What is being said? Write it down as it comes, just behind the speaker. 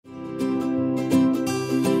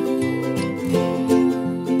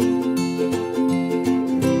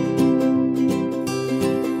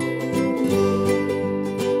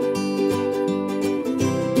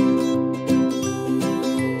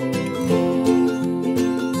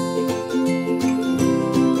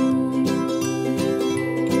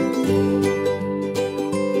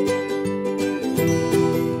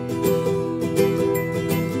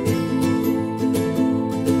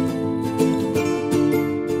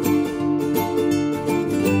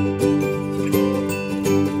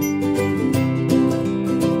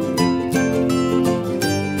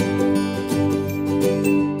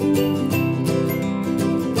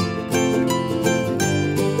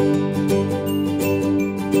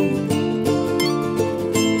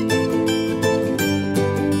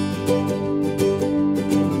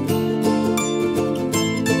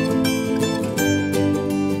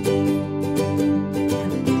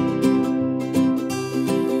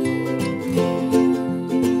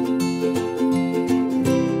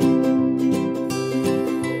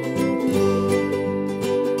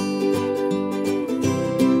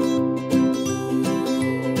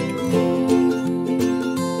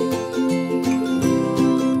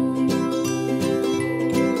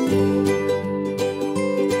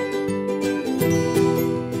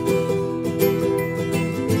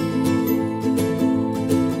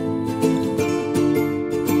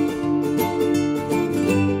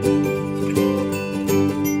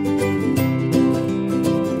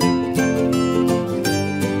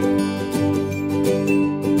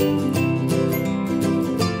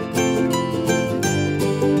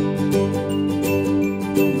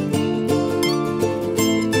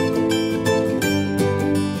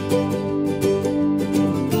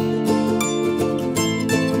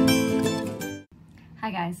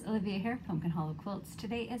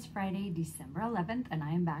is Friday, December 11th, and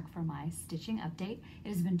I am back for my stitching update. It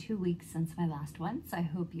has been 2 weeks since my last one, so I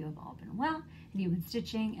hope you have all been well and you've been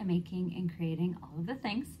stitching and making and creating all of the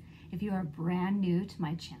things. If you are brand new to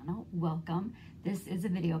my channel, welcome. This is a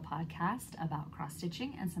video podcast about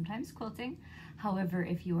cross-stitching and sometimes quilting. However,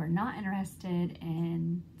 if you are not interested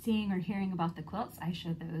in seeing or hearing about the quilts, I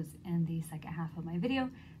show those in the second half of my video,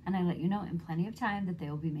 and I let you know in plenty of time that they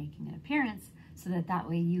will be making an appearance, so that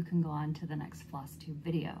way you can go on to the next Flosstube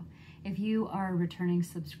video. If you are a returning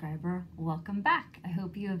subscriber, welcome back. I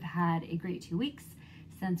hope you have had a great 2 weeks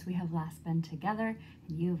since we have last been together,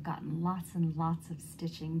 and you have gotten lots and lots of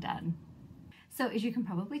stitching done. So as you can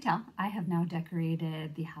probably tell, I have now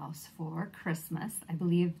decorated the house for Christmas. I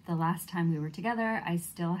believe the last time we were together, I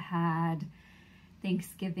still had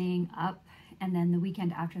Thanksgiving up, and then the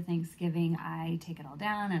weekend after Thanksgiving, I take it all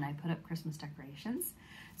down and I put up Christmas decorations.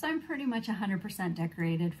 So I'm pretty much 100%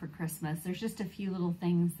 decorated for Christmas. There's just a few little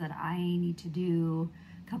things that I need to do,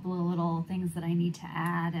 a couple of little things that I need to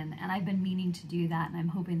add, and I've been meaning to do that, and I'm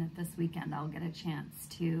hoping that this weekend I'll get a chance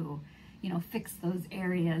to, you know, fix those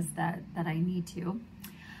areas that I need to.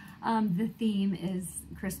 The theme is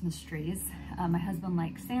Christmas trees. My husband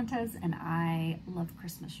likes Santas, and I love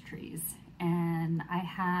Christmas trees. And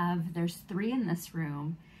there's 3 in this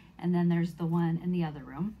room, and then there's the one in the other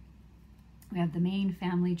room. We have the main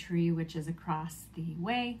family tree, which is across the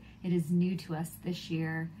way. It is new to us this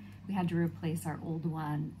year. We had to replace our old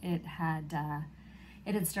one. It had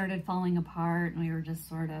started falling apart, and we were just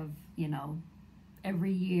sort of, you know,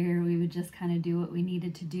 every year we would just kind of do what we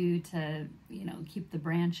needed to do to, you know, keep the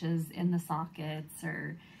branches in the sockets,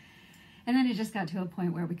 and then it just got to a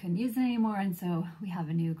point where we couldn't use it anymore, and so we have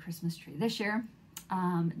a new Christmas tree this year.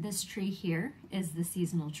 This tree here is the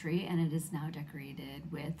seasonal tree, and it is now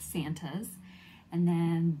decorated with Santas. And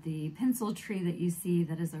then the pencil tree that you see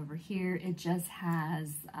that is over here, it just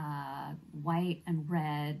has white and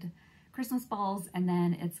red Christmas balls, and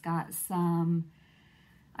then it's got some,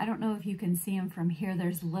 I don't know if you can see them from here,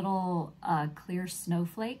 there's little clear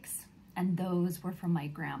snowflakes, and those were from my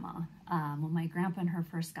grandma. When my grandpa and her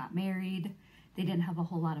first got married, they didn't have a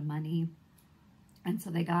whole lot of money, and so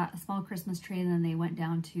they got a small Christmas tree, and then they went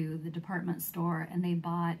down to the department store and they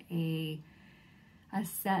bought a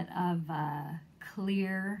set of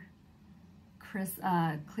clear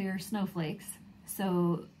snowflakes.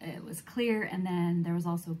 So it was clear, and then there was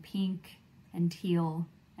also pink and teal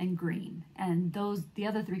and green. And the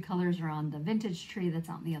other 3 colors are on the vintage tree that's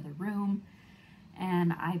out in the other room.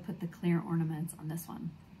 And I put the clear ornaments on this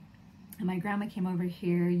one. And my grandma came over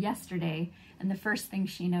here yesterday, and the first thing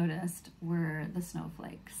she noticed were the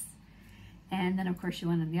snowflakes. And then of course she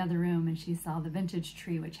went in the other room and she saw the vintage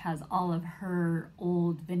tree, which has all of her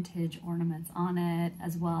old vintage ornaments on it,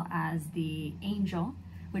 as well as the angel,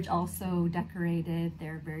 which also decorated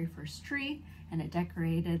their very first tree, and it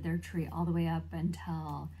decorated their tree all the way up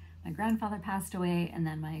until my grandfather passed away, and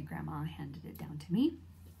then my grandma handed it down to me.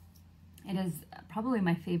 It is probably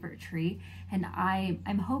my favorite tree, and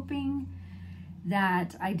I'm hoping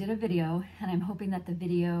that I did a video, and I'm hoping that the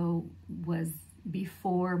video was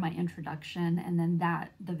before my introduction, and then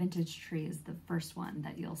the vintage tree is the first one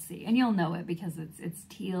that you'll see, and you'll know it because it's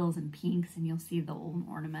teals and pinks, and you'll see the old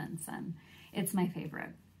ornaments, and it's my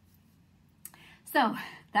favorite. So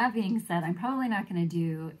that being said, I'm probably not going to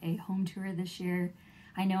do a home tour this year.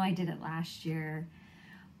 I know I did it last year,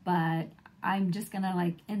 but I'm just gonna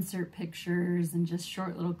like insert pictures and just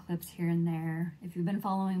short little clips here and there. If you've been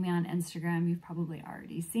following me on Instagram, you've probably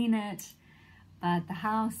already seen it, but the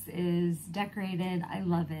house is decorated. I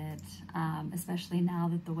love it, especially now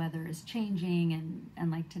that the weather is changing, and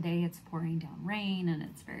like today it's pouring down rain and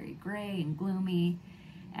it's very gray and gloomy,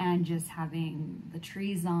 and just having the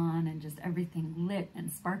trees on and just everything lit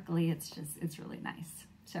and sparkly, it's really nice.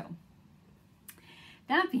 So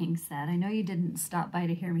that being said, I know you didn't stop by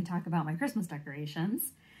to hear me talk about my Christmas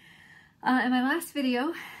decorations. In my last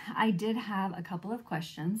video, I did have a couple of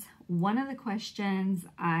questions. One of the questions,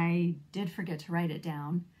 I did forget to write it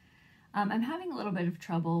down. I'm having a little bit of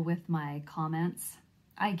trouble with my comments.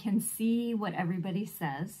 I can see what everybody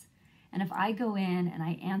says, and if I go in and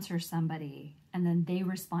I answer somebody and then they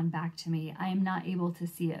respond back to me, I am not able to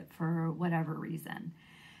see it for whatever reason.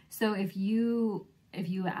 So if you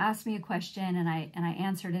asked me a question and I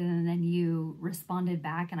answered it, and then you responded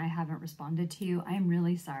back and I haven't responded to you, I am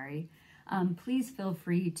really sorry. Please feel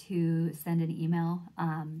free to send an email,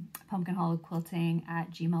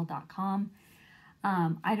 pumpkinhollowquilting@gmail.com.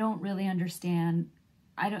 I don't really understand.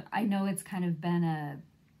 I know it's kind of been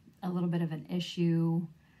a little bit of an issue.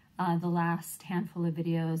 The last handful of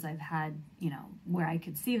videos I've had, you know, where I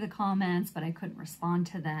could see the comments, but I couldn't respond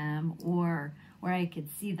to them, or where I could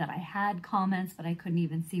see that I had comments, but I couldn't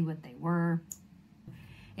even see what they were.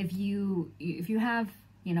 If you have,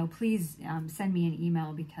 you know, please send me an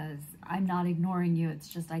email, because I'm not ignoring you. It's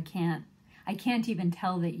just I can't even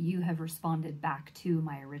tell that you have responded back to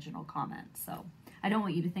my original comment. So I don't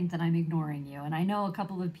want you to think that I'm ignoring you. And I know a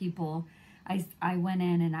couple of people, I went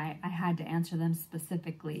in and I had to answer them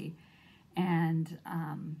specifically, and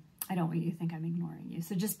I don't want you to think I'm ignoring you.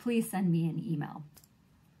 So just please send me an email.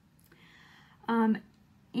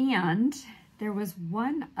 And there was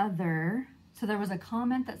one other, so there was a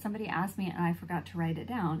comment that somebody asked me and I forgot to write it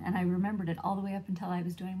down, and I remembered it all the way up until I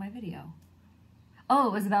was doing my video. Oh,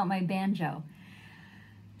 it was about my banjo.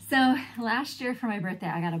 So last year for my birthday,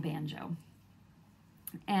 I got a banjo,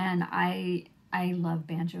 and I love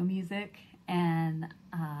banjo music. And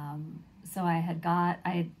so I've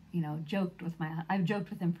joked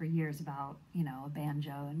with him for years about, you know, a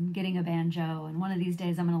banjo and getting a banjo, and one of these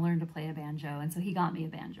days I'm going to learn to play a banjo. And so he got me a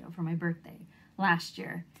banjo for my birthday last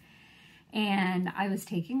year, and I was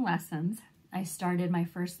taking lessons. I started my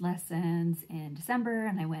first lessons in December,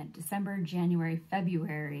 and I went December, January,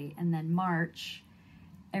 February, and then March,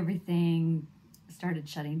 everything started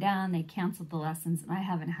shutting down. They canceled the lessons, and I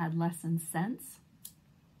haven't had lessons since.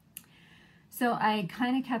 So I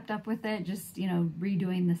kind of kept up with it, just, you know,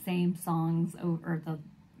 redoing the same songs over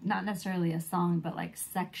not necessarily a song, but like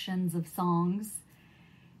sections of songs.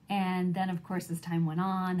 And then of course, as time went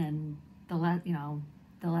on and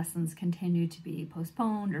the lessons continued to be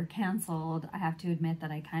postponed or canceled, I have to admit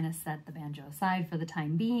that I kind of set the banjo aside for the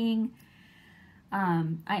time being.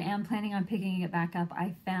 I am planning on picking it back up.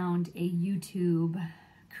 I found a YouTube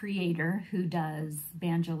creator who does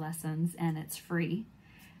banjo lessons, and it's free.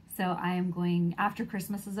 So I am going, after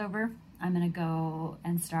Christmas is over, I'm going to go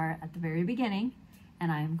and start at the very beginning,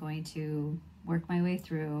 and I'm going to work my way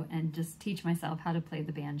through and just teach myself how to play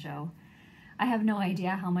the banjo. I have no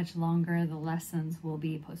idea how much longer the lessons will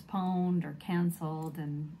be postponed or canceled,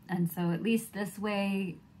 and so at least this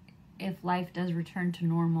way, if life does return to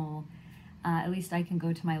normal, at least I can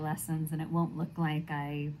go to my lessons and it won't look like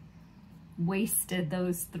I wasted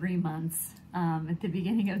those 3 months at the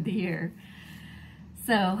beginning of the year.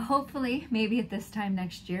 So hopefully, maybe at this time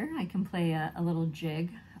next year, I can play a little jig.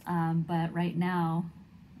 But right now,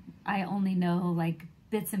 I only know like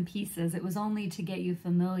bits and pieces. It was only to get you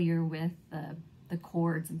familiar with the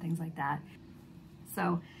chords and things like that.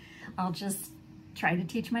 So I'll just try to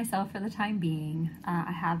teach myself for the time being.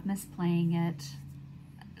 I have missed playing it.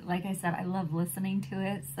 Like I said, I love listening to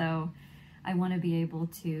it, so I want to be able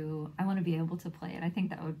to play it. I think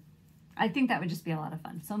that would just be a lot of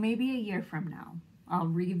fun. So maybe a year from now, I'll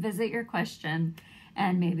revisit your question,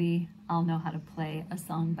 and maybe I'll know how to play a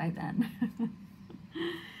song by then.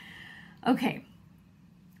 Okay,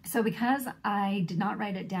 so because I did not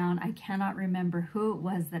write it down, I cannot remember who it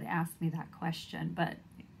was that asked me that question, but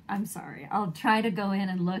I'm sorry. I'll try to go in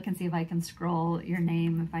and look and see if I can scroll your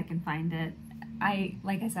name, if I can find it.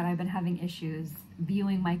 Like I said, I've been having issues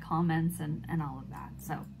viewing my comments and all of that.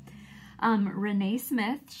 So Renee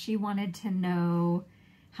Smith, she wanted to know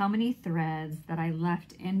how many threads that I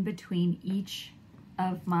left in between each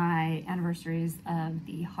of my anniversaries of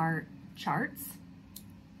the heart charts.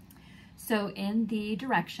 So in the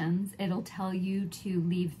directions, it'll tell you to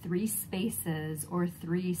leave 3 spaces or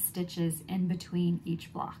 3 stitches in between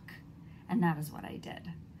each block. And that is what I did.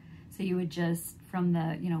 So you would just, from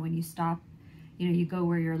the, you know, when you stop, you know, you go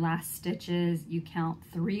where your last stitch is, you count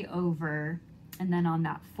 3 over, and then on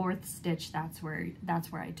that 4th stitch, that's where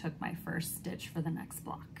I took my first stitch for the next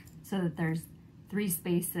block, so that there's 3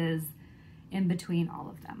 spaces in between all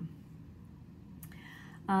of them.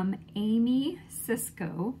 Amy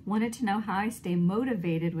Cisco wanted to know how I stay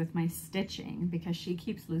motivated with my stitching, because she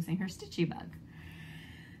keeps losing her stitchy bug.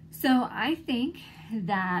 So I think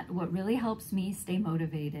that what really helps me stay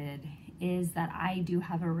motivated is that I do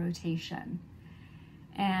have a rotation.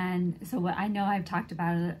 And so what I know I've talked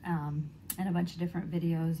about it in a bunch of different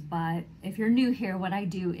videos, but if you're new here, what I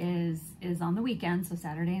do is on the weekends, so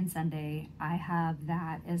Saturday and Sunday, I have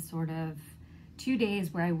that as sort of 2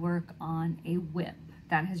 days where I work on a whip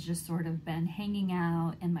that has just sort of been hanging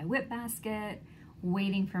out in my whip basket,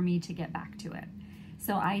 waiting for me to get back to it.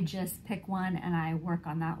 So I just pick one and I work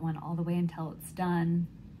on that one all the way until it's done,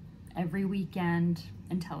 every weekend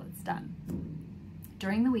until it's done.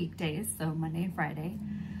 During the weekdays, so Monday and Friday,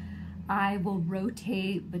 I will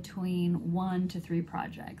rotate between 1 to 3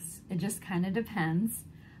 projects. It just kind of depends.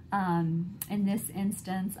 In this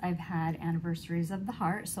instance, I've had Anniversaries of the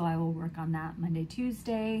Heart, so I will work on that Monday,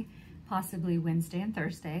 Tuesday, possibly Wednesday and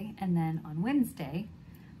Thursday, and then on Wednesday,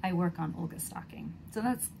 I work on Olga stocking. So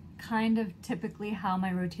that's kind of typically how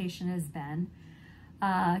my rotation has been.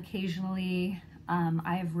 Occasionally,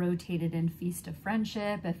 I've rotated in Feast of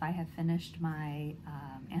Friendship if I have finished my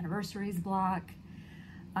Anniversaries block.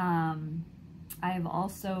 I've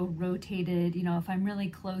also rotated, you know, if I'm really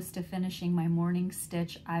close to finishing my morning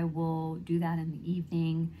stitch, I will do that in the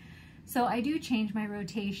evening. So I do change my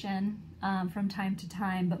rotation from time to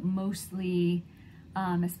time, but mostly,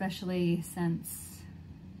 especially since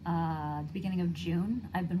the beginning of June,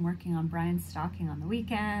 I've been working on Brian's stocking on the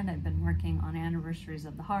weekend. I've been working on Anniversaries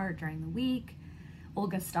of the Heart during the week.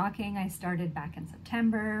 Olga's stocking I started back in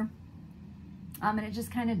September. And it just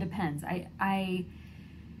kind of depends. I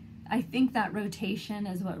think that rotation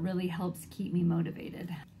is what really helps keep me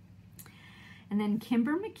motivated. And then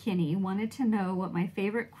Kimber McKinney wanted to know what my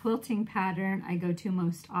favorite quilting pattern I go to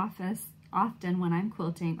most often when I'm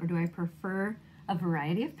quilting, or do I prefer a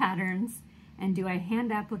variety of patterns, and do I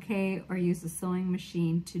hand applique or use a sewing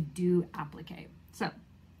machine to do applique? So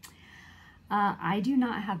I do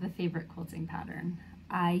not have a favorite quilting pattern.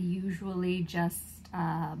 I usually just,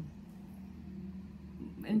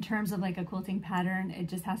 in terms of like a quilting pattern, it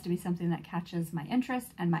just has to be something that catches my interest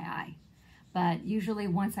and my eye. But usually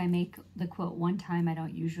once I make the quilt one time, I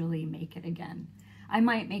don't usually make it again. I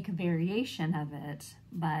might make a variation of it,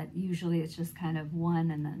 but usually it's just kind of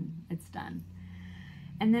one and then it's done.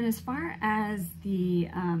 And then as far as the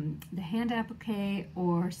hand applique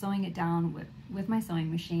or sewing it down with my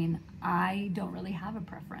sewing machine, I don't really have a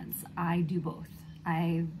preference. I do both.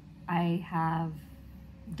 I have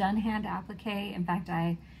done hand applique. In fact,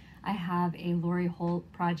 I have a Lori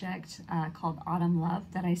Holt project called Autumn Love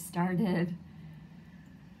that I started.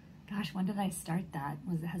 Gosh, when did I start that?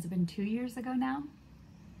 Has it been 2 years ago now?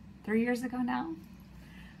 3 years ago now?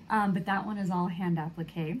 But that one is all hand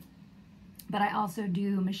applique. But I also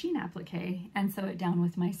do machine applique and sew it down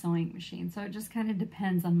with my sewing machine. So it just kind of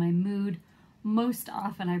depends on my mood. Most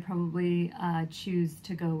often I probably choose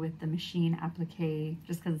to go with the machine applique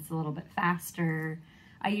just because it's a little bit faster.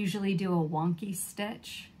 I usually do a wonky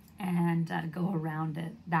stitch and go around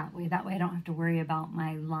it that way. That way I don't have to worry about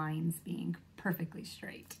my lines being perfectly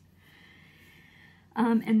straight.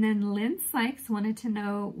 And then Lynn Sykes wanted to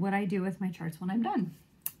know what I do with my charts when I'm done.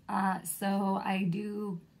 So I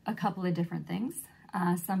do a couple of different things.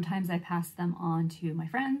 Sometimes I pass them on to my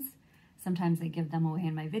friends. Sometimes I give them away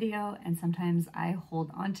in my video, and sometimes I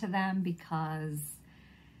hold on to them because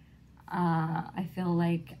I feel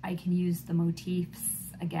like I can use the motifs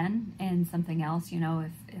again in something else. You know,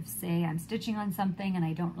 if say I'm stitching on something and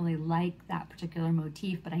I don't really like that particular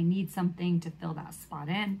motif, but I need something to fill that spot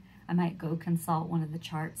in, I might go consult one of the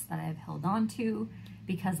charts that I've held on to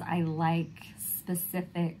because I like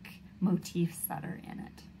specific motifs that are in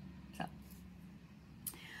it. So,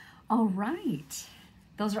 all right.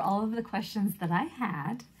 Those are all of the questions that I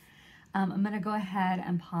had. I'm going to go ahead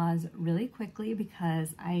and pause really quickly because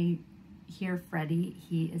I hear Freddie.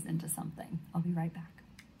 He is into something. I'll be right back.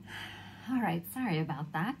 All right, sorry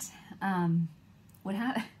about that.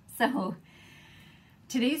 So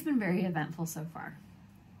today's been very eventful so far.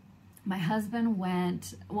 My husband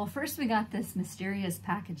went, well, first we got this mysterious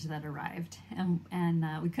package that arrived and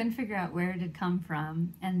we couldn't figure out where it had come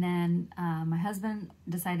from. And then my husband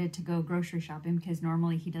decided to go grocery shopping because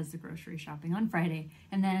normally he does the grocery shopping on Friday.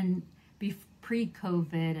 And then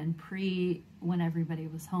pre-COVID and when everybody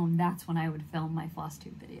was home, that's when I would film my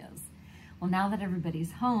Flosstube videos. Well, now that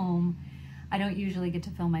everybody's home, I don't usually get to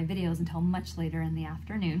film my videos until much later in the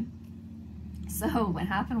afternoon. So what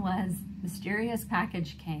happened was, mysterious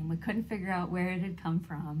package came. We couldn't figure out where it had come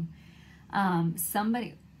from.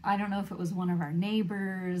 Somebody, I don't know if it was one of our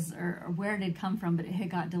neighbors or where it had come from, but it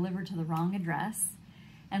had got delivered to the wrong address.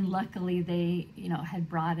 And luckily they, you know, had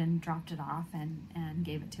brought and dropped it off and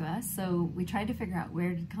gave it to us. So we tried to figure out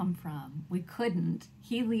where it had come from. We couldn't.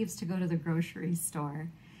 He leaves to go to the grocery store.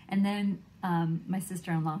 And then my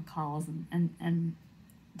sister-in-law calls and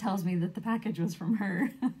tells me that the package was from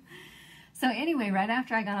her. So anyway, right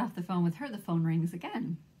after I got off the phone with her, the phone rings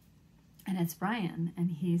again. And it's Brian. And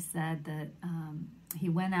he said that he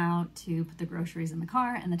went out to put the groceries in the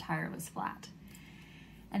car and the tire was flat.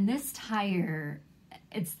 And this tire,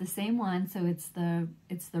 it's the same one. So it's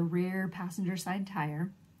the rear passenger side tire.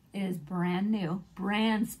 It is brand new,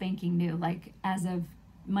 brand spanking new. Like as of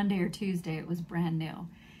Monday or Tuesday, it was brand new.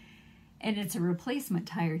 And it's a replacement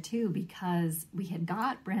tire too, because we had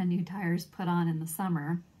got brand new tires put on in the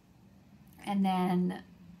summer. And then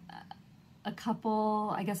a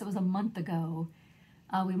couple, I guess it was a month ago,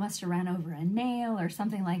 we must have ran over a nail or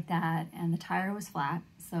something like that, and the tire was flat.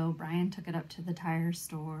 So Brian took it up to the tire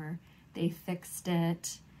store. They fixed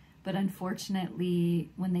it, but unfortunately,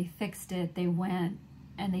 when they fixed it, they went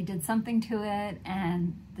and they did something to it,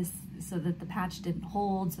 and this, so that the patch didn't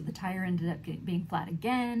hold, so the tire ended up being flat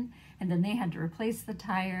again, and then they had to replace the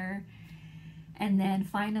tire. And then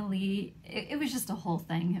finally, it was just a whole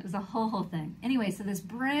thing. It was a whole thing. Anyway, so this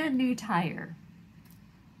brand new tire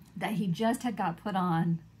that he just had got put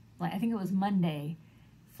on, like I think it was Monday,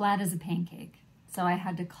 flat as a pancake. So I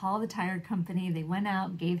had to call the tire company. They went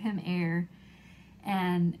out, gave him air,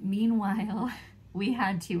 and meanwhile, we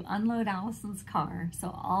had to unload Allison's car. So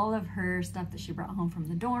all of her stuff that she brought home from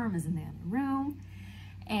the dorm is in the other room,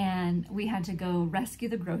 and we had to go rescue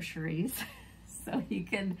the groceries so he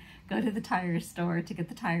could go to the tire store to get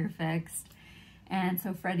the tire fixed. And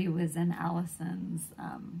so Freddie was in Allison's,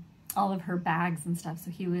 all of her bags and stuff, so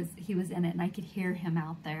he was in it, and I could hear him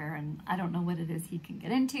out there, and I don't know what it is he can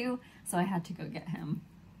get into, so I had to go get him.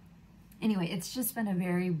 Anyway, it's just been a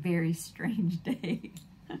very, very strange day.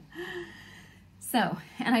 So,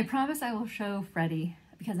 and I promise I will show Freddie,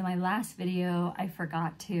 because in my last video I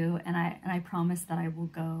forgot to, and I promised that I will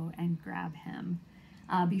go and grab him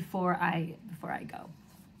before I go.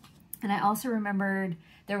 And I also remembered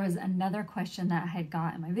there was another question that I had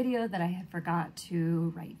got in my video that I had forgot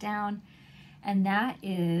to write down, and that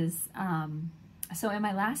is, so in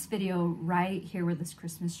my last video, right here where this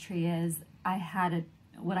Christmas tree is, I had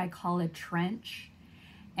what I call a trench,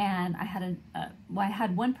 and I had I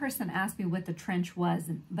had one person ask me what the trench was,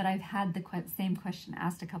 but I've had the same question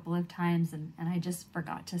asked a couple of times, and I just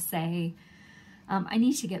forgot to say. I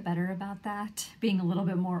need to get better about that, being a little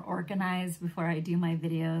bit more organized before I do my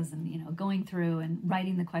videos, and, you know, going through and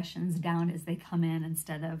writing the questions down as they come in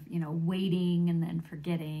instead of, you know, waiting and then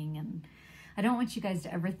forgetting. And I don't want you guys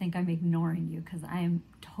to ever think I'm ignoring you, because I am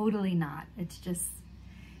totally not. It's just,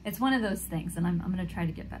 it's one of those things, and I'm going to try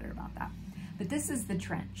to get better about that. But this is the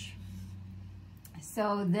trench.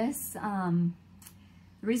 So this, the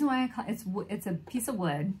reason why I call it's a piece of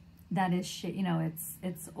wood that is, you know,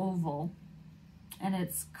 it's oval, and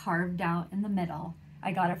it's carved out in the middle.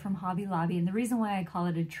 I got it from Hobby Lobby, and the reason why I call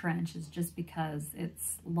it a trench is just because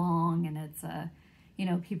it's long, and it's a, you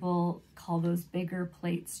know, people call those bigger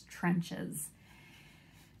plates trenches.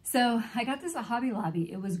 So I got this at Hobby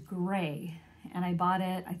Lobby. It was gray, and I bought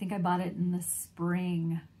it, I think I bought it in the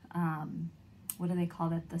spring, what do they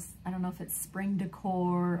call it? This, I don't know if it's spring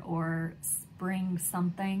decor or spring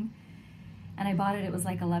something. And I bought it, it was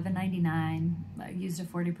like $11.99. I used a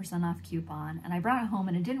 40% off coupon, and I brought it home,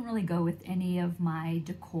 and it didn't really go with any of my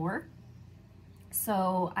decor.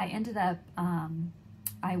 So I ended up,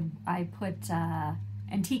 I put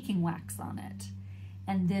antiquing wax on it,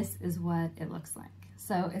 and this is what it looks like.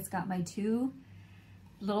 So it's got my two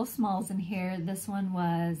little smalls in here. This one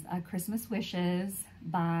was Christmas Wishes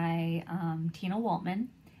by Tina Waltman,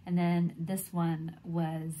 and then this one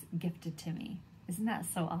was gifted to me. Isn't that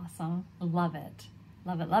so awesome? Love it.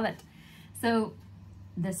 Love it, love it. So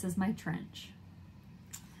this is my trench.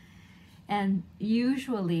 And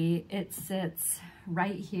usually it sits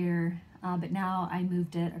right here, but now I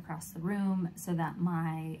moved it across the room so that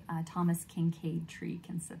my Thomas Kincaid tree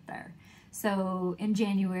can sit there. So in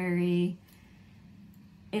January,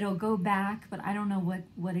 it'll go back, but I don't know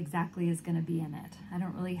what exactly is going to be in it. I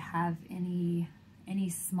don't really have any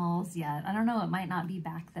smalls yet. I don't know, it might not be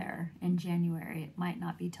back there in January. It might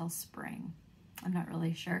not be till spring. I'm not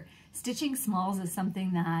really sure. Stitching smalls is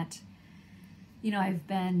something that, you know, I've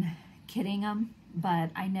been kitting them, but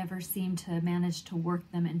I never seem to manage to work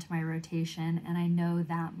them into my rotation. And I know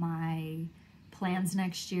that my plans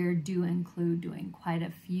next year do include doing quite a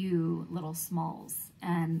few little smalls.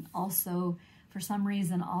 And also, for some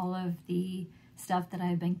reason, all of the stuff that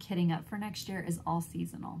I've been kitting up for next year is all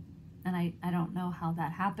seasonal. And I don't know how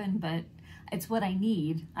that happened, but it's what I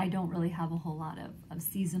need. I don't really have a whole lot of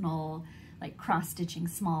seasonal, like cross-stitching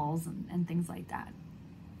smalls and things like that.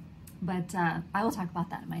 But I will talk about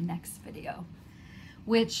that in my next video,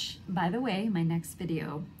 which, by the way, my next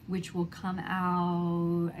video, which will come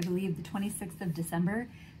out, I believe, the 26th of December,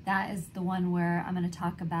 that is the one where I'm going to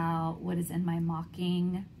talk about what is in my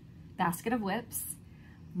mocking basket of whips,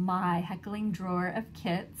 my heckling drawer of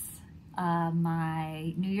kits,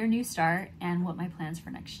 my New Year, New Start, and what my plans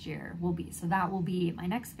for next year will be. So that will be my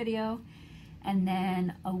next video. And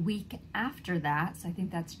then a week after that, so I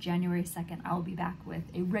think that's January 2nd, I'll be back with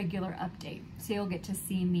a regular update. So you'll get to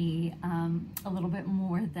see me a little bit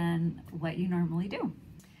more than what you normally do.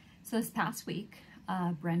 So this past week,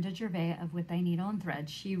 Brenda Gervais of With Thy Needle and Thread,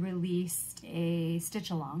 she released a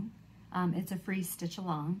stitch along. It's a free stitch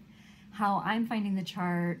along. How I'm finding the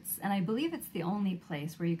charts, and I believe it's the only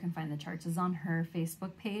place where you can find the charts, is on her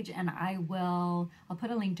Facebook page, and I'll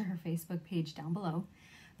put a link to her Facebook page down below.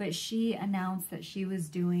 But she announced that she was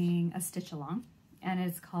doing a stitch along, and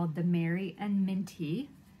it's called the Merry and Minty,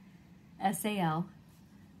 S-A-L,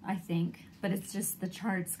 I think, but it's just the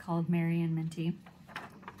chart's called Merry and Minty.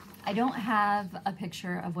 I don't have a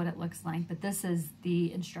picture of what it looks like, but this is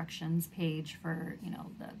the instructions page for, you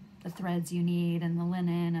know, the threads you need and the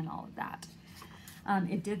linen and all of that.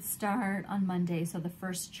 It did start on Monday, so the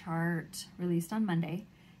first chart released on Monday,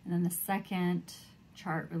 and then the second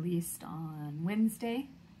chart released on Wednesday,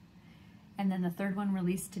 and then the third one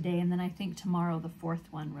released today, and then I think tomorrow the fourth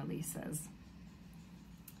one releases.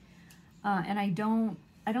 And I don't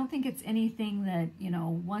think it's anything that, you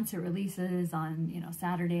know, once it releases on, you know,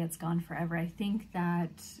 Saturday, it's gone forever. I think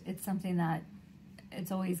that it's something that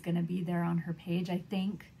it's always going to be there on her page, I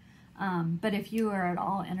think. But if you are at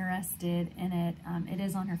all interested in it, it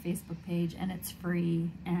is on her Facebook page and it's free.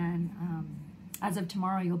 And as of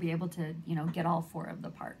tomorrow, you'll be able to, you know, get all 4 of the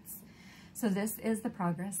parts. So this is the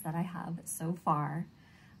progress that I have so far.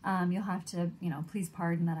 You'll have to, you know, please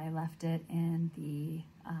pardon that I left it in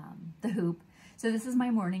the hoop. So this is my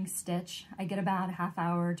morning stitch. I get about a half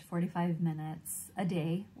hour to 45 minutes a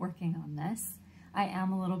day working on this. I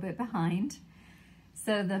am a little bit behind.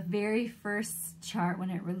 So the very first chart when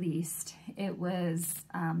it released, it was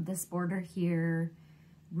this border here,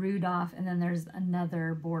 rude off, and then there's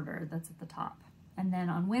another border that's at the top. And then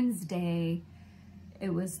on Wednesday,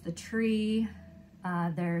 it was the tree,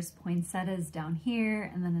 there's poinsettias down here,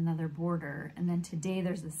 and then another border. And then today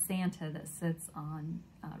there's a Santa that sits on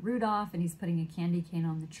Rudolph, and he's putting a candy cane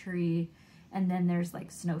on the tree, and then there's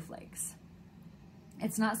like snowflakes.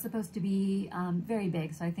 It's not supposed to be very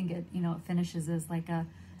big, so I think it, you know, it finishes as like a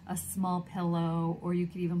small pillow, or you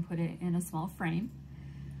could even put it in a small frame.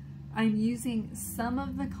 I'm using some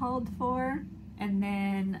of the called for, and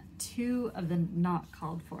then 2 of the not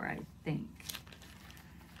called for, I think.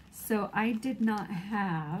 So I did not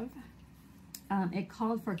have, it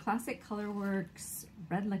called for Classic Colorworks,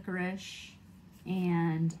 Red Licorice,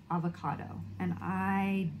 and Avocado. And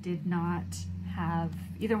I did not have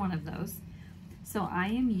either one of those. So I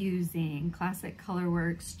am using Classic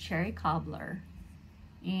Colorworks Cherry Cobbler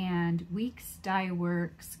and Weeks Dye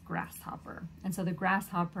Works Grasshopper. And so the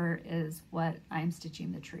Grasshopper is what I'm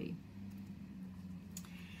stitching the tree.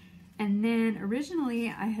 And then originally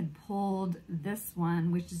I had pulled this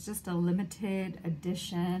one, which is just a limited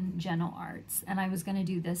edition Geno Arts. And I was gonna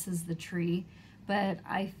do this as the tree, but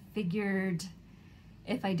I figured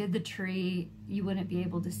if I did the tree, you wouldn't be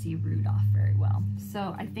able to see Rudolph very well.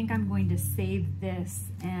 So I think I'm going to save this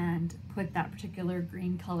and put that particular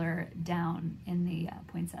green color down in the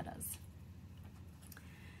poinsettias.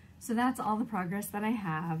 So that's all the progress that I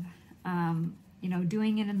have. You know,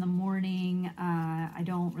 doing it in the morning, I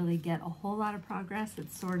don't really get a whole lot of progress.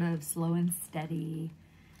 It's sort of slow and steady,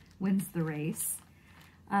 wins the race.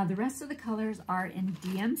 The rest of the colors are in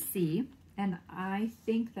DMC, and I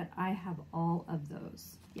think that I have all of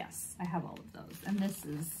those. Yes, I have all of those, and this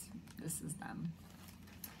is them.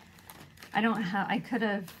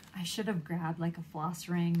 I should have grabbed like a floss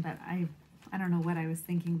ring, but I don't know what I was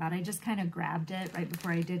thinking about. I just kind of grabbed it right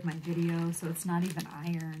before I did my video, so it's not even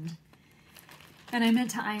ironed. And I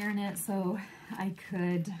meant to iron it so I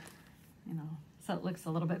could, you know, so it looks a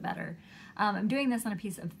little bit better. I'm doing this on a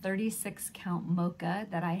piece of 36 count mocha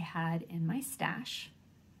that I had in my stash.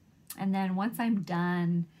 And then once I'm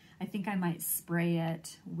done, I think I might spray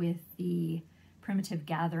it with the Primitive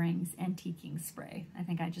Gatherings Antiquing Spray. I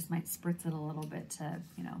think I just might spritz it a little bit to,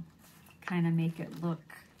 you know, kind of make it look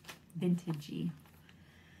vintagey.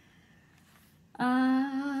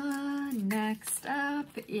 Next up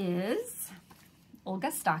is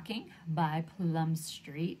Olga Stocking by Plum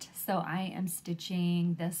Street. So I am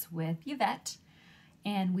stitching this with Yvette,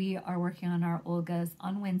 and we are working on our Olgas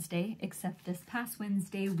on Wednesday, except this past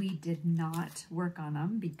Wednesday we did not work on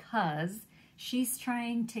them because she's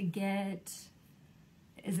trying to get,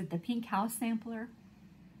 is it the pink house sampler?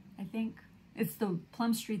 I think. It's the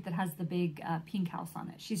Plum Street that has the big pink house on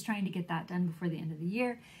it. She's trying to get that done before the end of the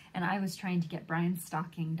year, and I was trying to get Brian's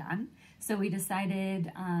stocking done. So we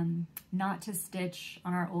decided not to stitch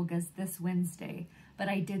on our Olgas this Wednesday, but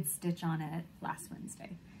I did stitch on it last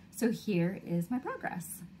Wednesday. So here is my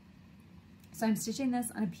progress. So I'm stitching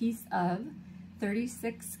this on a piece of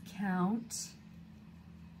 36 count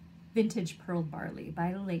Vintage Pearled Barley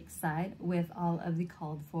by Lakeside with all of the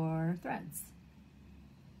called for threads.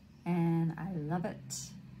 And I love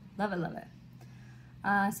it. Love it, love it.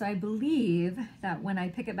 So I believe that when I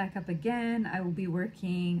pick it back up again, I will be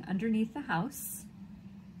working underneath the house.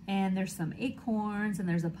 And there's some acorns, and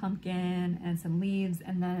there's a pumpkin, and some leaves,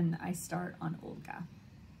 and then I start on Olga.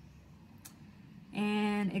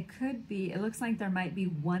 And it could be, it looks like there might be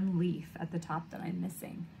one leaf at the top that I'm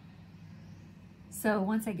missing. So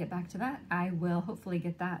once I get back to that, I will hopefully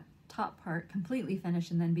get that top part completely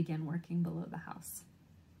finished and then begin working below the house.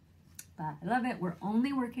 But I love it. We're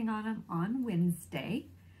only working on them on Wednesday.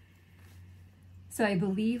 So I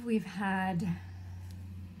believe we've had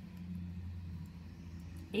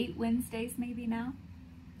 8 Wednesdays maybe now.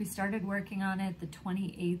 We started working on it the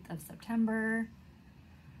 28th of September.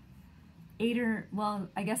 8 or, well,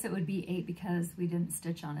 I guess it would be 8 because we didn't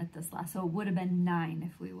stitch on it this last, so it would have been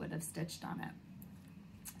 9 if we would have stitched on it.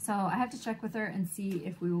 So I have to check with her and see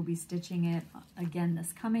if we will be stitching it again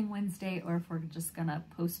this coming Wednesday or if we're just gonna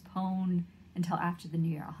postpone until after the new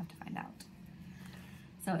year. I'll have to find out.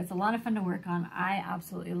 So it's a lot of fun to work on. I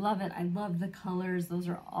absolutely love it. I love the colors. Those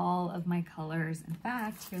are all of my colors. In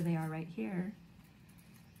fact, here they are right here.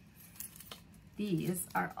 These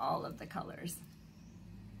are all of the colors.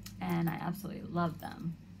 And I absolutely love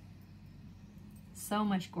them. So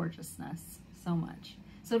much gorgeousness, so much.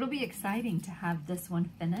 So it'll be exciting to have this one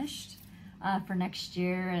finished for next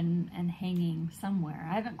year and hanging somewhere.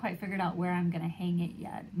 I haven't quite figured out where I'm gonna hang it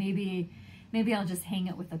yet. Maybe I'll just hang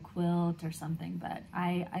it with a quilt or something, but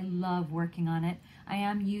I love working on it. I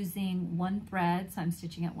am using 1 thread, so I'm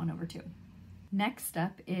stitching it 1/2. Next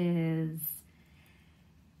up is,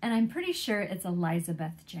 and I'm pretty sure it's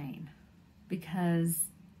Elizabeth Jane because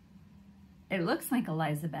it looks like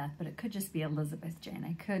Elizabeth, but it could just be Elizabeth Jane.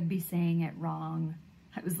 I could be saying it wrong.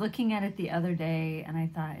 I was looking at it the other day and I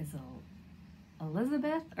thought, is it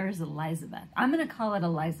Elizabeth or is it Elizabeth? I'm gonna call it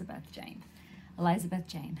Elizabeth Jane. Elizabeth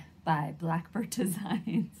Jane by Blackbird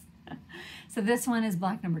Designs. So this one is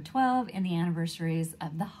block number 12 in the Anniversaries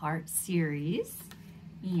of the Heart series.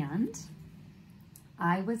 And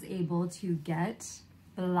I was able to get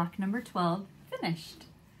block number 12 finished.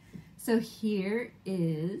 So here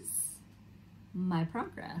is my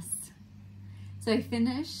progress. So I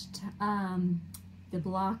finished the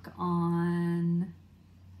block on,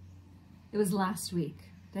 it was last week.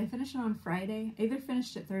 Did I finish it on Friday? I either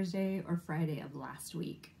finished it Thursday or Friday of last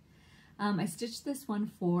week. I stitched this one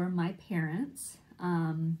for my parents.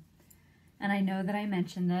 And I know that I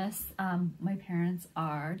mentioned this. My parents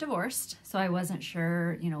are divorced, so I wasn't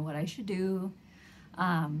sure, you know, what I should do.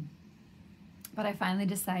 But I finally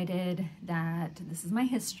decided that this is my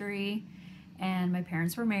history. And my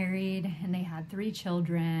parents were married and they had 3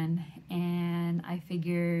 children, and I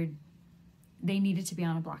figured they needed to be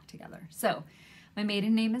on a block together. So my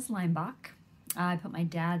maiden name is Leinbach. I put my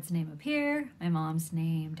dad's name up here, my mom's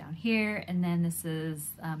name down here, and then this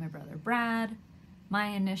is my brother Brad, my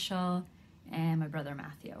initial, and my brother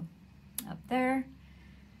Matthew up there.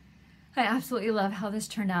 I absolutely love how this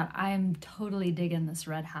turned out. I am totally digging this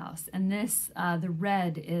red house. And this, the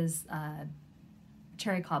red is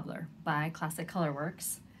Cherry Cobbler by Classic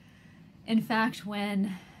Colorworks. In fact,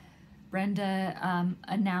 when Brenda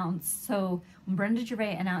announced, so when Brenda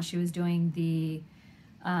Gervais announced she was doing the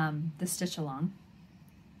stitch along,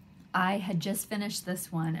 I had just finished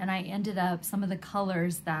this one, and I ended up, some of the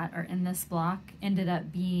colors that are in this block ended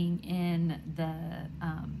up being in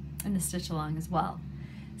the stitch along as well.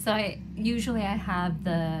 So usually I have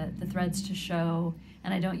the threads to show,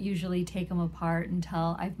 and I don't usually take them apart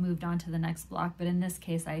until I've moved on to the next block, but in this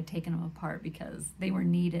case I had taken them apart because they were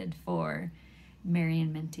needed for Merry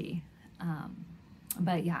and Minty.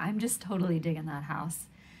 But yeah, I'm just totally digging that house.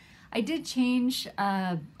 I did change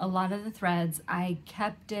a lot of the threads. I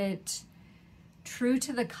kept it true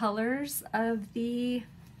to the colors of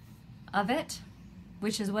it,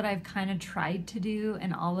 which is what I've kind of tried to do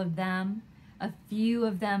in all of them. A few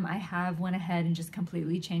of them I have went ahead and just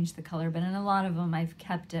completely changed the color, but in a lot of them I've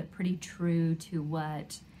kept it pretty true to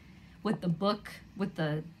what the book, what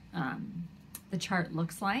the chart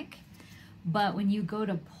looks like. But when you go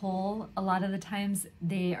to pull, a lot of the times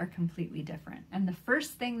they are completely different. And the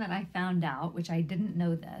first thing that I found out, which I didn't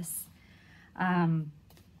know this,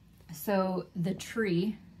 so the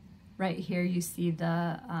tree right here, you see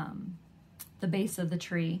the base of the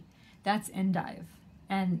tree, that's endive.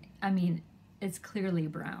 And I mean, it's clearly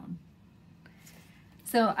brown.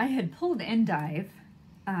 So I had pulled endive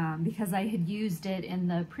because I had used it in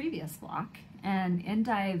the previous block, and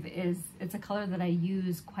endive it's a color that I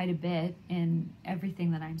use quite a bit in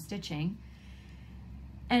everything that I'm stitching.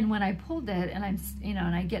 And when I pulled it and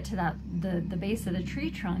and I get to the base of the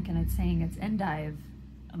tree trunk and it's saying it's endive,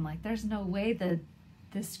 I'm like, there's no way that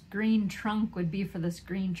this green trunk would be for this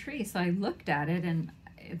green tree. So I looked at it and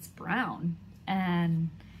it's brown.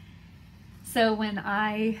 And so when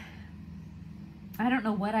I don't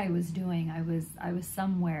know what I was doing. I was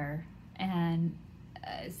somewhere, and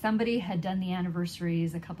somebody had done the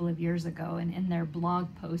Anniversaries a couple of years ago, and in their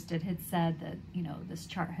blog post it had said that, this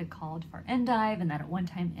chart had called for endive, and that at one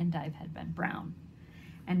time endive had been brown.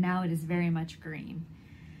 and now it is very much green.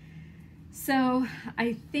 So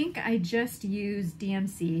I think I just used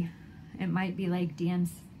DMC. It might be like DMC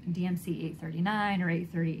 839 or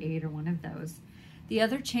 838 or one of those. The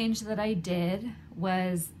other change that I did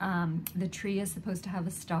was the tree is supposed to have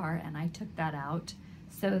a star, and I took that out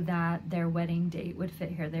so that their wedding date would fit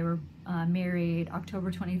here. They were married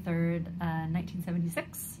October 23rd,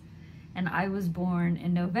 1976, and I was born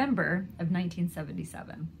in November of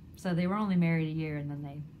 1977. So they were only married a year, and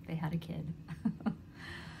then they had a kid.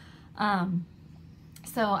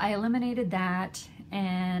 So I eliminated that,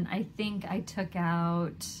 and I think I took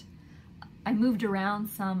out, I moved around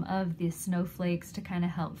some of the snowflakes to kind of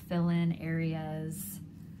help fill in areas.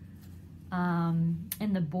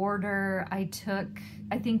 In the border, I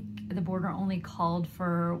think the border only called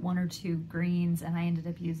for 1 or 2 greens, and I ended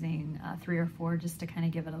up using 3 or 4 just to kind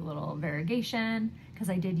of give it a little variegation, because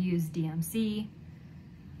I did use DMC,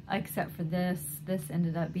 except for this. This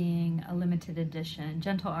ended up being a limited edition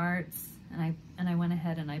Gentle Arts, and I went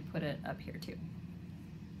ahead and I put it up here too.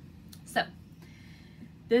 So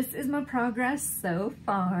this is my progress so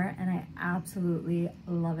far, and I absolutely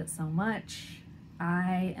love it so much.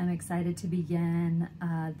 I am excited to begin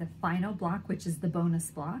the final block, which is the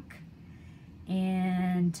bonus block.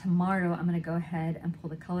 And tomorrow I'm going to go ahead and pull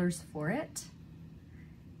the colors for it.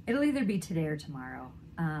 It'll either be today or tomorrow.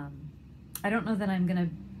 I don't know that I'm going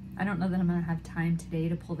to have time today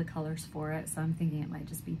to pull the colors for it, so I'm thinking it might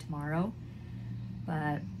just be tomorrow.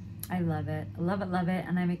 But I love it. I love it, love it.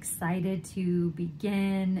 And I'm excited to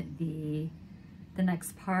begin the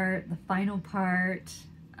next part, the final part.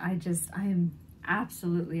 I'm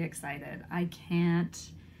absolutely excited.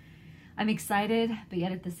 I'm excited, but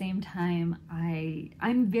yet at the same time,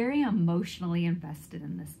 I'm very emotionally invested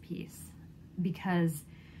in this piece, because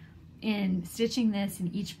in stitching this in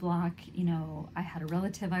each block, you know, I had a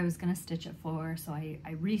relative I was going to stitch it for, so I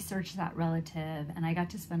researched that relative, and I got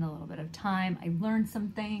to spend a little bit of time. I learned some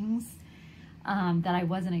things that I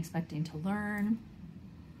wasn't expecting to learn.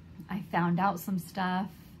 I found out some stuff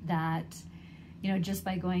that, you know, just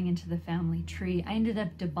by going into the family tree, I ended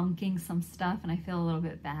up debunking some stuff, and I feel a little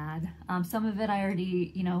bit bad. Some of it I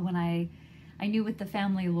already, you know, when I knew what the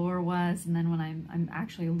family lore was, and then when I'm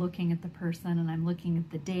actually looking at the person and I'm looking at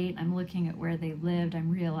the date, I'm looking at where they lived, I'm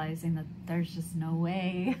realizing that there's just no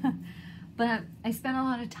way. But I spent a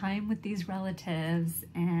lot of time with these relatives,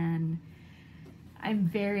 and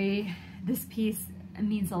this piece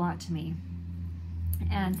means a lot to me.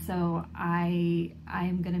 And so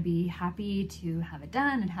I'm going to be happy to have it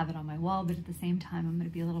done and have it on my wall, but at the same time, I'm going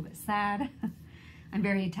to be a little bit sad. I'm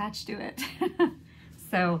very attached to it.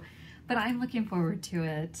 But I'm looking forward to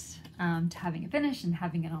it, to having it finished and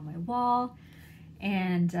having it on my wall,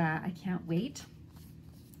 and I can't wait.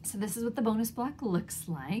 So this is what the bonus block looks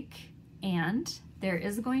like, and there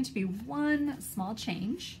is going to be one small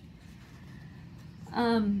change.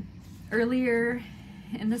 Earlier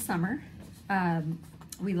in the summer,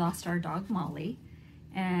 we lost our dog Molly,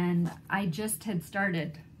 and I just had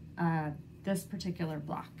started this particular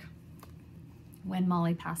block when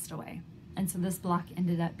Molly passed away. And so this block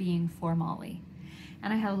ended up being for Molly.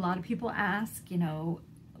 And I had a lot of people ask, you know,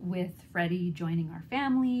 with Freddie joining our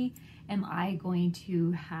family, am I going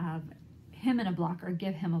to have him in a block or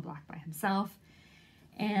give him a block by himself?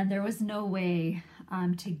 And there was no way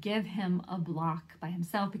to give him a block by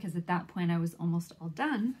himself, because at that point I was almost all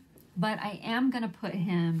done. But I am going to put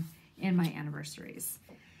him in my Anniversaries.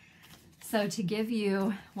 So to give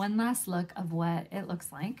you one last look of what it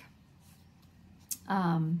looks like,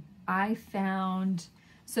 I found,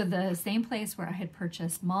 so the same place where I had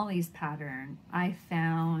purchased Molly's pattern, I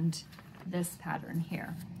found this pattern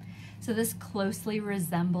here. So this closely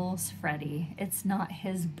resembles Freddie. It's not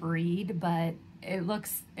his breed, but it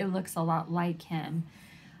looks a lot like him.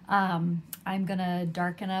 I'm gonna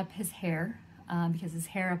darken up his hair because his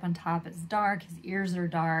hair up on top is dark, his ears are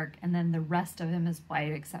dark, and then the rest of him is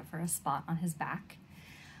white except for a spot on his back.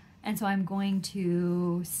 And so I'm going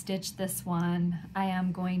to stitch this one. I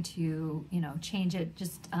am going to, you know, change it.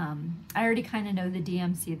 Just, I already kind of know the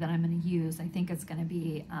DMC that I'm going to use. I think it's going to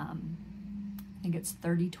be, I think it's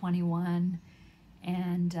 3021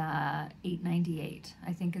 and 898,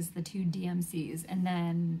 I think is the 2 DMCs. And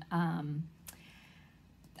then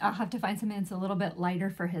I'll have to find something that's a little bit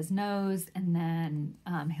lighter for his nose, and then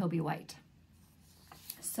he'll be white.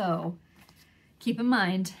 So keep in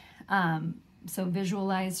mind, so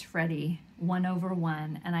visualize Freddie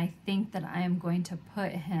 1/1, and I think that I am going to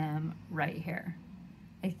put him right here.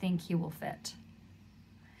 I think he will fit.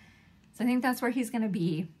 So I think that's where he's going to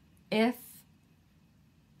be. If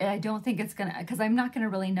I don't think it's going to, because I'm not going to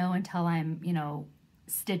really know until I'm, you know,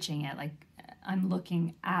 stitching it. Like, I'm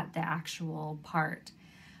looking at the actual part.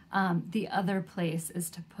 The other place is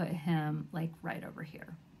to put him like right over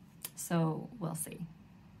here. So we'll see.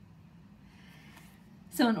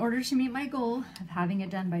 So in order to meet my goal of having it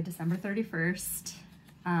done by December 31st,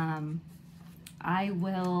 I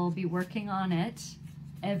will be working on it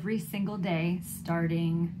every single day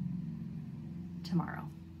starting tomorrow.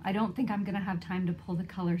 I don't think I'm gonna have time to pull the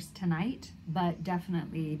colors tonight, but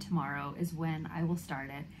definitely tomorrow is when I will start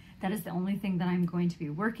it. That is the only thing that I'm going to be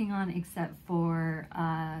working on, except for,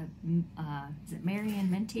 is it Mary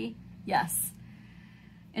and Minty? Yes,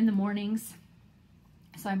 in the mornings.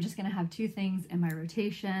 So I'm just gonna have two things in my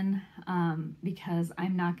rotation because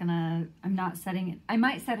I'm not setting it. I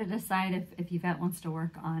might set it aside if Yvette wants to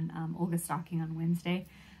work on Olga stocking on Wednesday,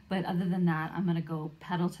 but other than that, I'm gonna go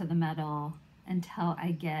pedal to the metal until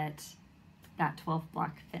I get that 12th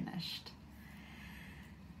block finished.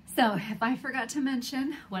 So if I forgot to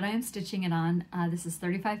mention what I am stitching it on, this is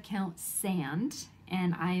 35 count sand,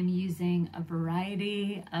 and I am using a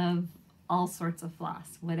variety of all sorts of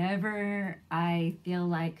floss. Whatever I feel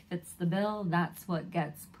like fits the bill, that's what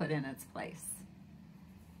gets put in its place.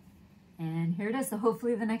 And here it is. So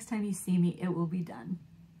hopefully the next time you see me, it will be done.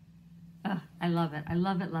 Oh, I love it. I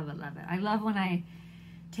love it, love it, love it. I love when I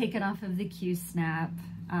take it off of the Q-snap,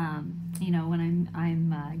 you know, when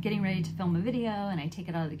I'm getting ready to film a video and I take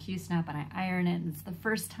it out of the Q-snap and I iron it, and it's the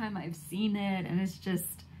first time I've seen it, and it's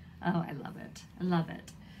just, oh, I love it. I love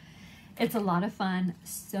it. It's a lot of fun.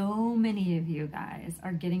 So many of you guys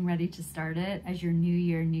are getting ready to start it as your new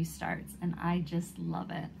year, new starts, and I just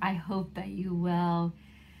love it. I hope that you will,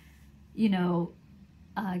 you know,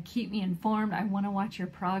 keep me informed. I want to watch your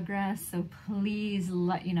progress, so please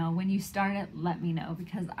let you know when you start it. Let me know,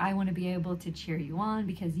 because I want to be able to cheer you on,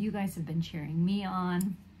 because you guys have been cheering me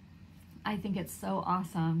on. I think it's so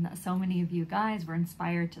awesome that so many of you guys were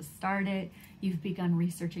inspired to start it. You've begun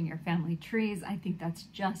researching your family trees. I think that's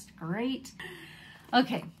just great.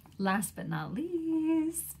 Okay, last but not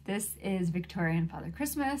least, this is Victorian Father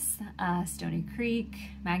Christmas, Stony Creek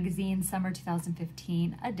Magazine Summer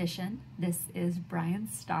 2015 edition. This is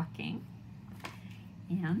Brian's stocking,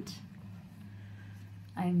 and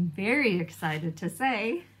I'm very excited to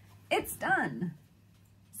say it's done.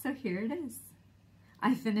 So here it is.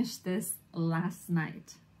 I finished this last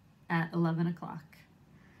night at 11 o'clock,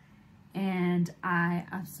 and I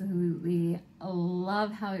absolutely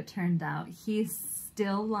love how it turned out. He's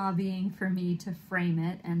still lobbying for me to frame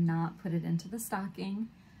it and not put it into the stocking,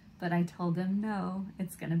 but I told him no,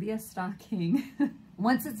 it's gonna be a stocking.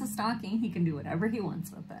 Once it's a stocking, he can do whatever he wants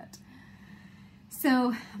with it.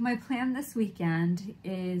 So my plan this weekend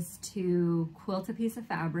is to quilt a piece of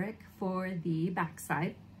fabric for the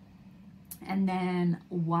backside, and then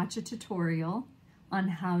watch a tutorial on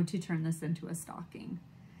how to turn this into a stocking.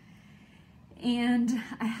 And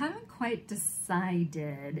I haven't quite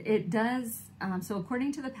decided. It does, so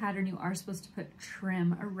according to the pattern, you are supposed to put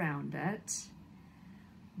trim around it,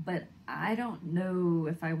 but I don't know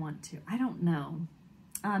if I want to. I don't know,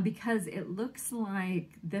 because it looks like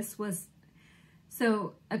this was,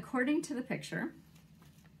 so according to the picture,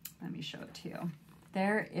 let me show it to you.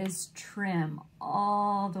 There is trim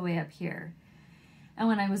all the way up here. And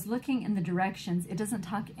when I was looking in the directions, it doesn't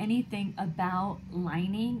talk anything about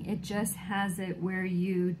lining. It just has it where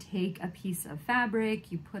you take a piece of fabric,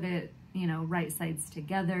 you put it, you know, right sides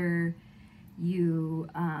together, you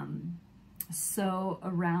sew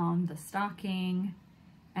around the stocking,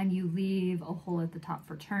 and you leave a hole at the top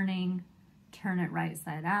for turning, turn it right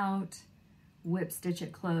side out, whip stitch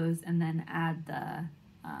it closed, and then add the,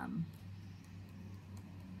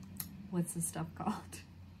 what's this stuff called?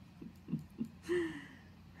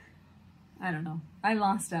 I don't know. I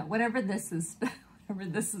lost it. Whatever this is, whatever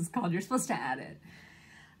this is called, you're supposed to add it.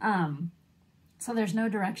 So there's no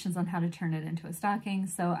directions on how to turn it into a stocking.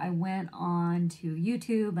 So I went on to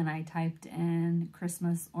YouTube and I typed in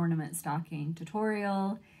Christmas ornament stocking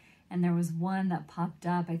tutorial, and there was one that popped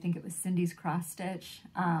up. I think it was Cindy's cross stitch.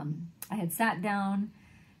 I had sat down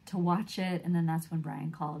to watch it, and then that's when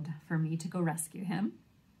Brian called for me to go rescue him.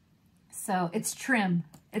 So it's trim.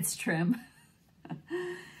 It's trim.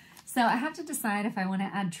 So I have to decide if I want to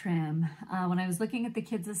add trim. When I was looking at the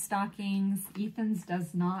kids' stockings, Ethan's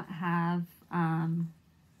does not have,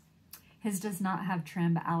 his does not have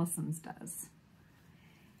trim, but Allison's does.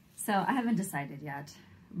 So I haven't decided yet,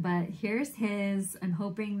 but here's his. I'm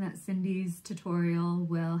hoping that Cindy's tutorial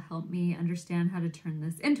will help me understand how to turn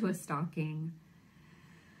this into a stocking.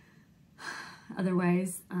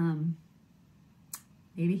 Otherwise,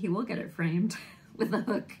 maybe he will get it framed with a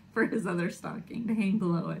hook for his other stocking to hang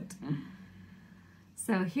below it. So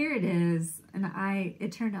So here it is, and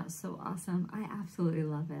it turned out so awesome. I absolutely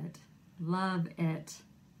love it. Love it.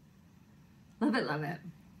 Love it, love it.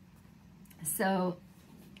 So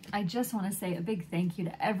I just want to say a big thank you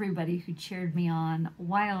to everybody who cheered me on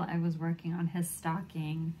while I was working on his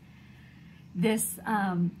stocking.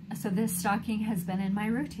 So this stocking has been in my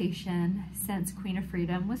rotation since Queen of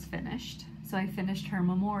Freedom was finished. So I finished her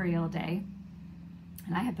Memorial Day,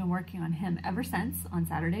 and I have been working on him ever since on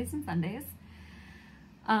Saturdays and Sundays.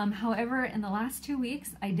 However, in the last 2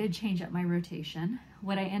 weeks, I did change up my rotation.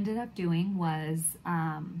 What I ended up doing was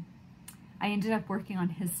I ended up working on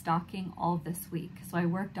his stocking all this week. So I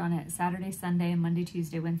worked on it Saturday, Sunday, Monday,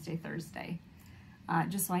 Tuesday, Wednesday, Thursday,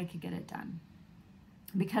 just so I could get it done.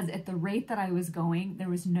 Because at the rate that I was going, there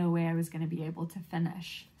was no way I was going to be able to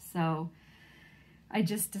finish. So I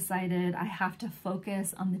just decided I have to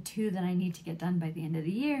focus on the 2 that I need to get done by the end of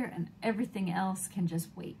the year, and everything else can just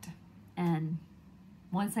wait. And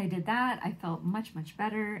once I did that, I felt much, much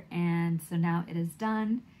better. And so now it is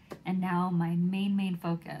done. And now my main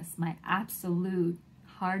focus, my absolute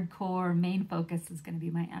hardcore main focus is going to be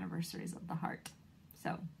my Anniversaries of the Heart.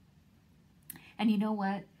 So, and you know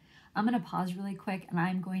what? I'm going to pause really quick, and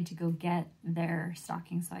I'm going to go get their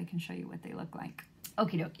stocking so I can show you what they look like.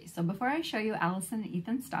 Okie dokie. So before I show you Allison and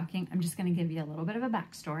Ethan's stocking, I'm just going to give you a little bit of a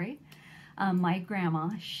backstory. My grandma,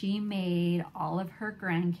 she made all of her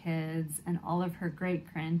grandkids and all of her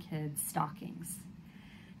great-grandkids stockings.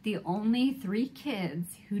 The only 3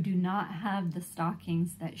 kids who do not have the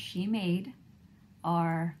stockings that she made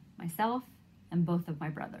are myself and both of my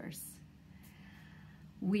brothers.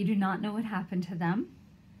 We do not know what happened to them.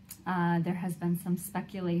 There has been some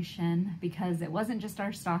speculation because it wasn't just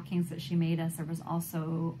our stockings that she made us. There was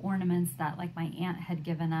also ornaments that like my aunt had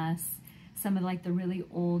given us, some of like the really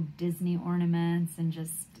old Disney ornaments, and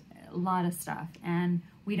just a lot of stuff. And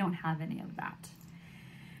we don't have any of that.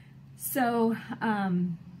 So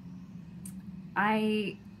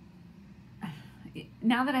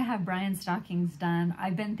now that I have Brian's stockings done,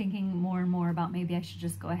 I've been thinking more and more about maybe I should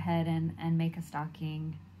just go ahead and make a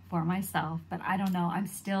stocking for myself, but I don't know. I'm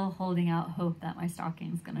still holding out hope that my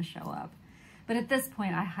stocking's gonna show up. But at this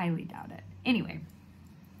point, I highly doubt it. Anyway,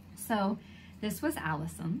 so this was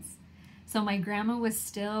Allison's. So my grandma was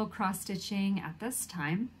still cross-stitching at this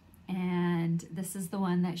time, and this is the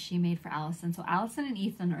one that she made for Allison. So Allison and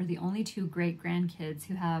Ethan are the only 2 great-grandkids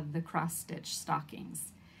who have the cross-stitch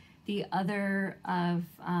stockings. The other of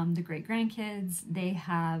the great-grandkids, they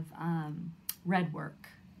have red work.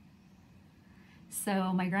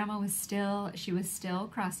 So my grandma was still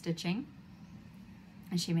cross-stitching,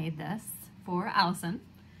 and she made this for Allison.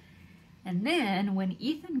 And then when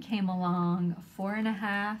Ethan came along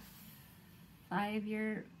 4.5, 5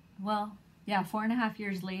 years, well, yeah, 4.5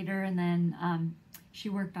 years later, and then she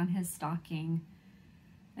worked on his stocking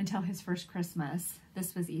until his first Christmas.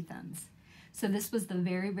 This was Ethan's. So this was the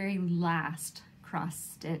very, very last cross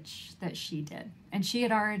stitch that she did, and she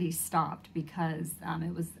had already stopped because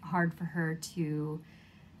it was hard for her to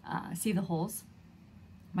see the holes.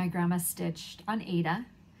 My grandma stitched on Ada,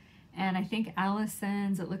 and I think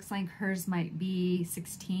Allison's, it looks like hers might be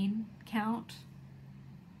 16 count,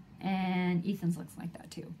 and Ethan's looks like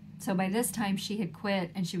that too. So by this time she had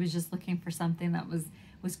quit, and she was just looking for something that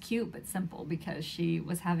was cute but simple because she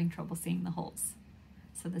was having trouble seeing the holes.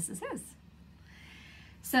 So this is his.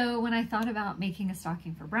 So when I thought about making a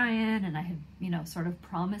stocking for Brian, and I had, you know, sort of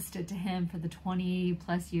promised it to him for the 20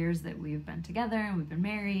 plus years that we've been together and we've been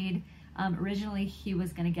married, originally he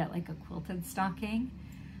was going to get like a quilted stocking,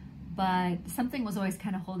 but something was always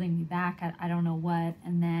kind of holding me back. I don't know what.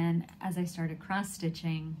 And then as I started cross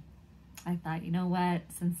stitching, I thought, you know what,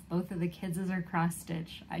 since both of the kids are cross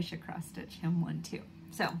stitch, I should cross stitch him one too.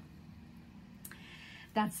 So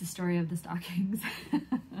that's the story of the stockings.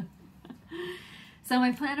 So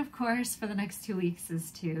my plan, of course, for the next 2 weeks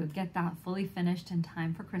is to get that fully finished in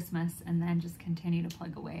time for Christmas, and then just continue to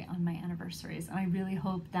plug away on my Anniversaries. And I really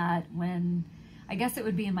hope that when, I guess it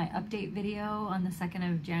would be in my update video on the 2nd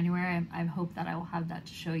of January, I hope that I will have that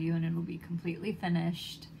to show you, and it will be completely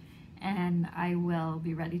finished, and I will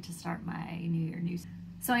be ready to start my New Year new.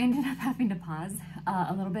 So I ended up having to pause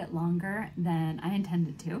a little bit longer than I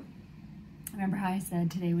intended to. Remember how I said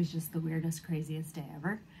today was just the weirdest, craziest day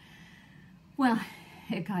ever? Well,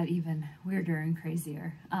 it got even weirder and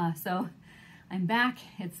crazier. So I'm back.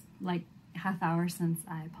 It's like half hour since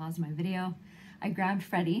I paused my video. I grabbed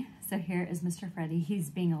Freddie. So here is Mr. Freddie. He's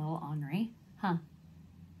being a little ornery. Huh.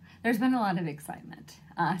 There's been a lot of excitement.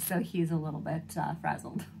 So he's a little bit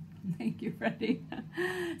frazzled. Thank you, Freddie.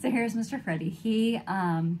 So here's Mr. Freddie. He,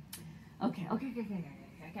 okay.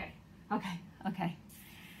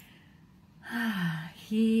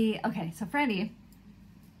 Okay, so Freddie,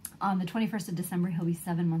 on the 21st of December, he'll be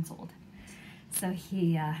 7 months old. So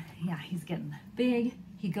yeah, he's getting big.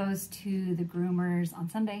 He goes to the groomers on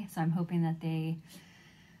Sunday, so I'm hoping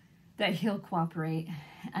that he'll cooperate.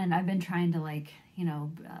 And I've been trying to, like, you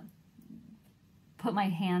know, put my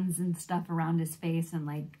hands and stuff around his face and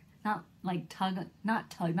like not like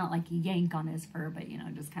yank on his fur, but, you know,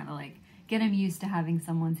 just kind of like get him used to having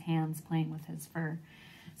someone's hands playing with his fur.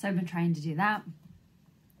 So I've been trying to do that.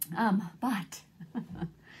 But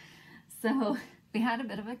so we had a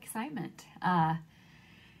bit of excitement.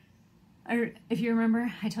 If you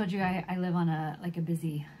remember, I told you I live on a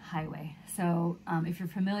busy highway. So if you're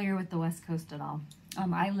familiar with the West Coast at all,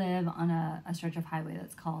 I live on a stretch of highway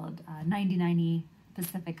that's called 9090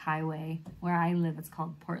 Pacific Highway. Where I live, it's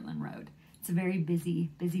called Portland Road. It's a very busy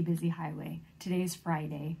highway. Today's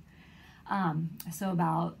Friday. So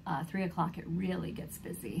about 3 o'clock, it really gets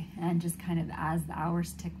busy. And just kind of as the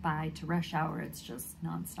hours tick by to rush hour, it's just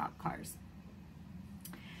nonstop cars.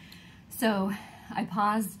 So I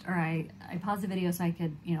paused the video so I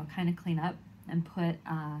could, you know, kind of clean up and put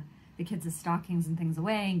the kids' stockings and things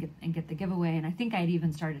away and get the giveaway. And I think I'd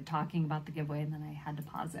even started talking about the giveaway, and then I had to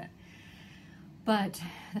pause it. But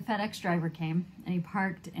the FedEx driver came and he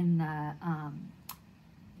parked in the,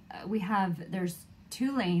 there's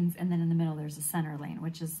 2 lanes, and then in the middle there's a center lane,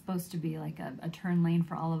 which is supposed to be like a turn lane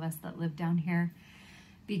for all of us that live down here,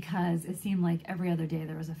 because it seemed like every other day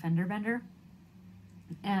there was a fender bender.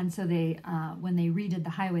 And so they, when they redid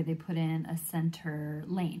the highway, they put in a center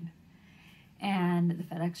lane. And the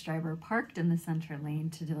FedEx driver parked in the center lane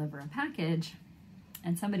to deliver a package,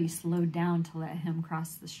 and somebody slowed down to let him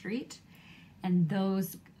cross the street. And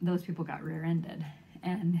those people got rear-ended.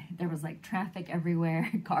 And there was like traffic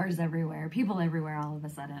everywhere, cars everywhere, people everywhere all of a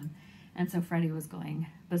sudden. And so Freddie was going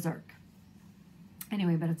berserk.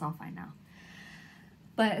 Anyway, but it's all fine now.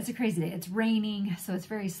 But it's a crazy day. It's raining, so it's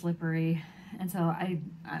very slippery. And so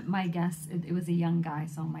my guess, it was a young guy,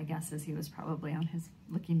 so my guess is he was probably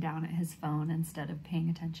looking down at his phone instead of paying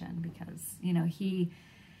attention, because, you know, he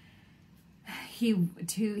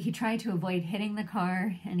tried to avoid hitting the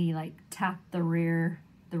car, and he like tapped the rear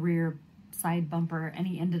side bumper, and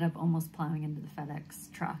he ended up almost plowing into the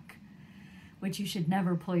FedEx truck, which you should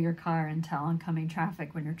never pull your car into oncoming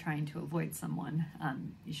traffic when you're trying to avoid someone.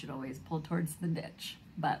 You should always pull towards the ditch.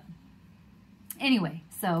 But anyway,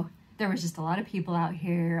 so there was just a lot of people out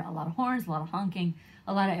here, a lot of horns, a lot of honking,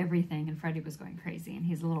 a lot of everything, and Freddie was going crazy, and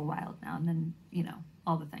he's a little wild now, and then, you know,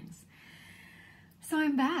 all the things. So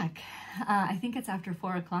I'm back. I think it's after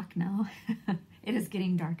 4 o'clock now. It is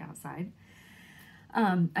getting dark outside.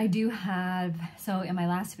 I do have, so in my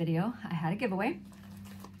last video, I had a giveaway.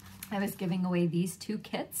 I was giving away these 2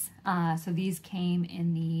 kits. So these came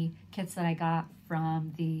in the kits that I got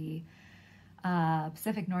from the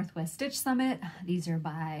Pacific Northwest Stitch Summit. These are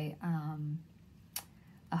by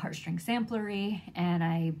a Heartstring Samplery, and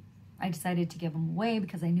I decided to give them away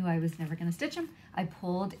because I knew I was never going to stitch them. I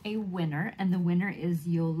pulled a winner, and the winner is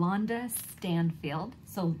Yolanda Stanfield.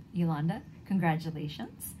 So Yolanda,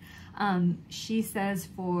 congratulations. She says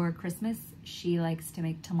for Christmas she likes to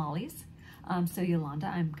make tamales. So Yolanda,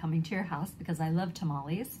 I'm coming to your house because I love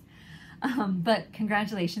tamales. But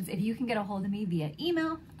congratulations. If you can get a hold of me via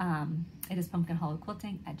email, it is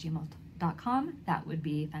pumpkinhollowquilting@gmail.com. That would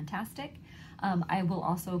be fantastic. I will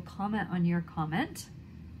also comment on your comment.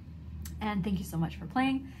 And thank you so much for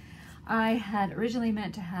playing. I had originally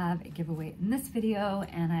meant to have a giveaway in this video,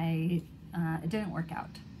 and it didn't work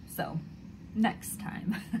out. So next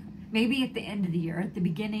time, maybe at the end of the year, at the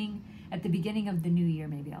beginning of the new year,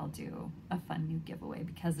 maybe I'll do a fun new giveaway,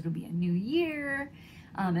 because it'll be a new year.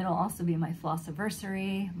 It'll also be my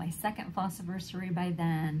Flosstiversary, my second Flosstiversary by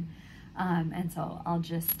then. And so I'll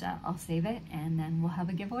just, I'll save it, and then we'll have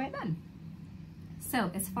a giveaway then.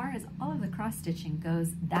 So as far as all of the cross stitching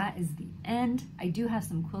goes, that is the end. I do have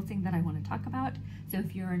some quilting that I want to talk about. So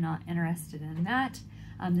if you're not interested in that,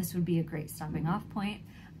 this would be a great stopping off point.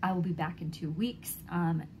 I will be back in 2 weeks,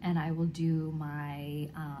 and I will do my,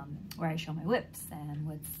 where I show my whips and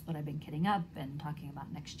what I've been kitting up and talking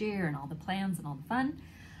about next year and all the plans and all the fun.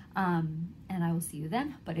 And I will see you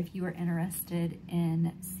then. But if you are interested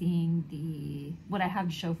in seeing what I have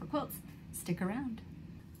to show for quilts, stick around.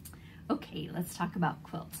 Okay, let's talk about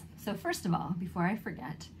quilts. So first of all, before I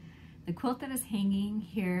forget, the quilt that is hanging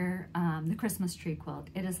here, the Christmas tree quilt,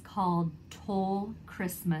 it is called Toll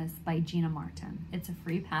Christmas by Gina Martin. It's a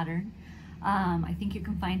free pattern. I think you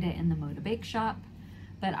can find it in the Moda Bake Shop,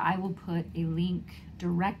 but I will put a link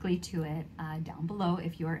directly to it down below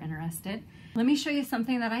if you are interested. Let me show you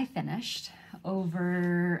something that I finished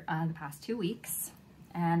over the past 2 weeks.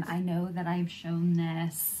 and I know that I've shown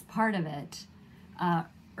this part of it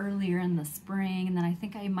earlier in the spring, and then I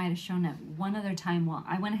think I might have shown it one other time. Well,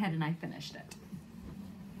 I went ahead and I finished it.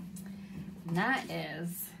 And that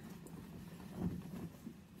is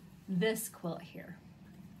this quilt here.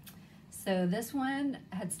 So this one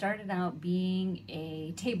had started out being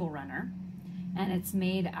a table runner, and it's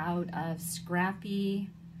made out of scrappy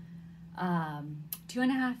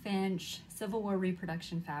 2.5 inch Civil War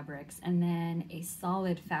Reproduction fabrics, and then a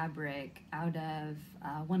solid fabric out of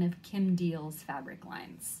one of Kim Diehl's fabric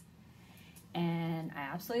lines. And I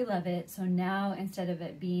absolutely love it. So now, instead of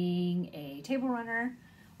it being a table runner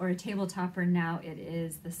or a table topper, now it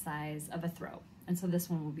is the size of a throw. And so this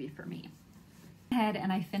one will be for me. Ahead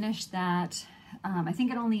and I finished that. I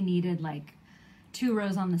think it only needed like 2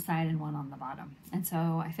 rows on the side and 1 on the bottom. And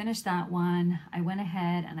so I finished that one. I went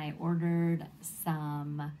ahead and I ordered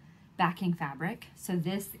some backing fabric. So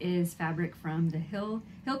this is fabric from the Hill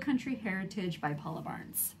Country Heritage by Paula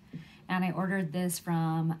Barnes. And I ordered this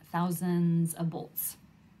from Thousands of Bolts.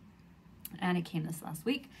 And it came this last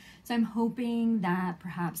week. So I'm hoping that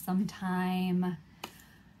perhaps sometime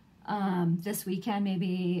this weekend,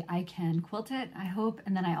 maybe I can quilt it, I hope.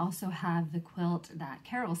 And then I also have the quilt that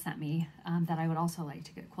Carol sent me that I would also like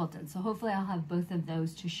to get quilted. So hopefully I'll have both of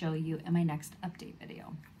those to show you in my next update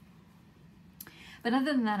video. But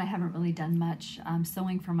other than that, I haven't really done much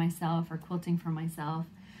sewing for myself or quilting for myself.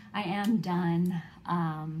 I am done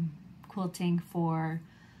quilting for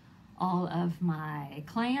all of my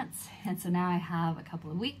clients. And so now I have a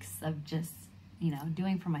couple of weeks of just, you know,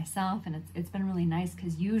 doing for myself, and it's been really nice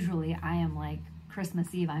because usually I am like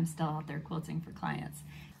Christmas Eve, I'm still out there quilting for clients.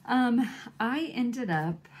 I ended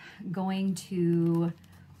up going to,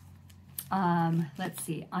 let's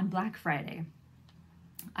see, on Black Friday,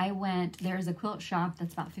 there's a quilt shop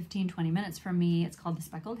that's about 15-20 minutes from me. It's called the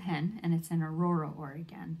Speckled Hen, and it's in Aurora,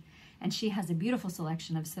 Oregon. And she has a beautiful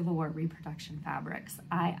selection of Civil War Reproduction fabrics.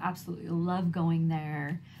 I absolutely love going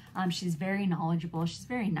there. She's very knowledgeable, she's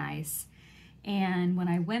very nice. And when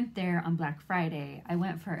I went there on Black Friday, I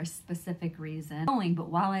went for a specific reason. But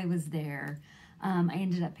while I was there, I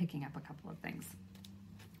ended up picking up a couple of things.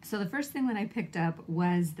 So the first thing that I picked up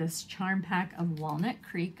was this charm pack of Walnut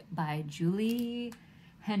Creek by Julie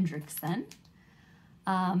Hendrickson.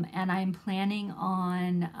 And I'm planning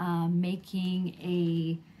on making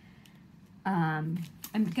a, I'm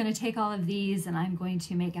going to take all of these and I'm going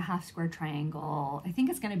to make a half square triangle. I think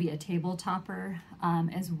it's going to be a table topper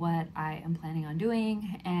is what I am planning on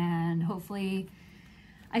doing. And hopefully,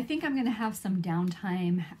 I think I'm going to have some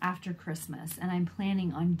downtime after Christmas, and I'm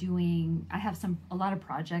planning on doing, I have a lot of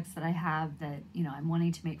projects that I have that, you know, I'm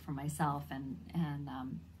wanting to make for myself. And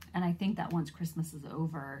I think that once Christmas is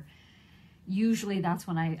over, usually that's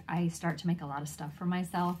when I start to make a lot of stuff for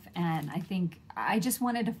myself. And I think I just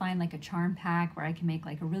wanted to find like a charm pack where I can make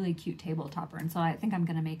like a really cute table topper. And so I think I'm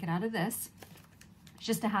going to make it out of this. It's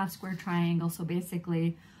just a half square triangle. So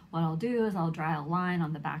basically what I'll do is I'll draw a line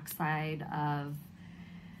on the back side of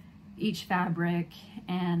each fabric,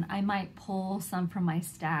 and I might pull some from my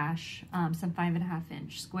stash, some 5.5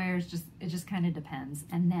 inch squares, it just kind of depends.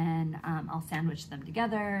 And then I'll sandwich them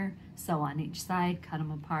together, sew on each side, cut them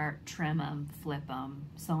apart, trim them, flip them,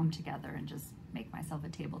 sew them together, and just make myself a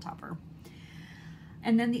table topper.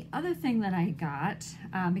 And then the other thing that I got,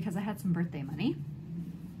 because I had some birthday money,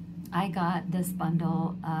 I got this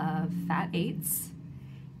bundle of Fat 8s,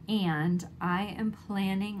 and I am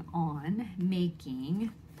planning on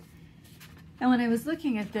making. And when I was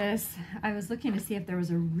looking at this, I was looking to see if there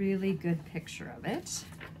was a really good picture of it.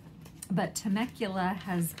 But Temecula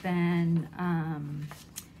has been,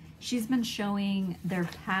 she's been showing their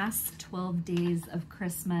past 12 days of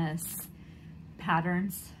Christmas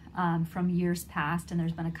patterns from years past. And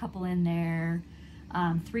there's been a couple in there,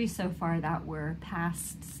 3 so far that were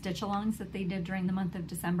past stitch-alongs that they did during the month of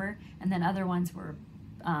December. And then other ones were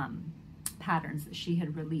patterns that she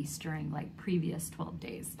had released during like previous 12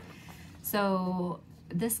 days. So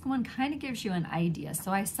this one kind of gives you an idea.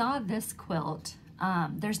 So I saw this quilt.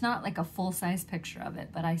 There's not like a full-size picture of it,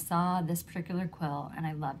 but I saw this particular quilt and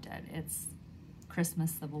I loved it. It's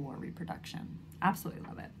Christmas Civil War Reproduction. Absolutely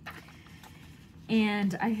love it.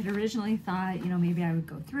 And I had originally thought, you know, maybe I would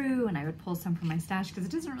go through and I would pull some from my stash because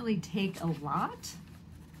it doesn't really take a lot.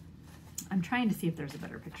 I'm trying to see if there's a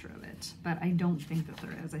better picture of it, but I don't think that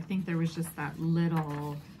there is. I think there was just that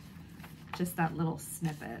little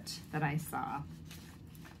snippet that I saw.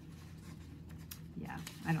 Yeah,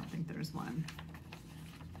 I don't think there's one.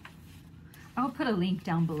 I'll put a link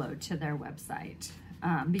down below to their website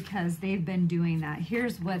because they've been doing that.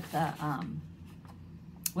 Here's what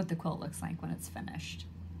the quilt looks like when it's finished.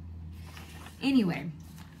 Anyway,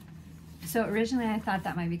 so originally I thought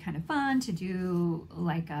that might be kind of fun to do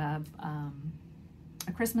like a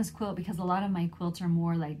Christmas quilt, because a lot of my quilts are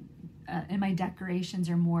more like, and my decorations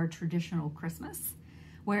are more traditional Christmas.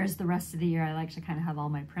 Whereas the rest of the year I like to kind of have all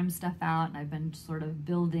my prim stuff out, and I've been sort of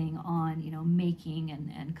building on, you know, making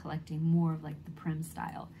and collecting more of like the prim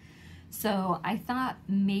style. So I thought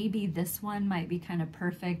maybe this one might be kind of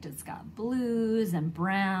perfect. It's got blues and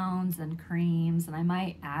browns and creams, and I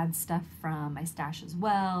might add stuff from my stash as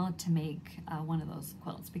well to make one of those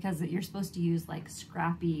quilts, because you're supposed to use like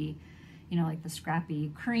scrappy, you know, like the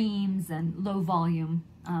scrappy creams, and low volume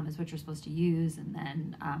is what you're supposed to use, and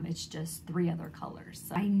then it's just 3 other colors.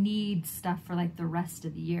 So I need stuff for like the rest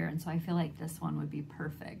of the year, and so I feel like this one would be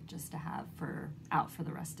perfect just to have out for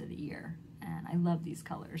the rest of the year, and I love these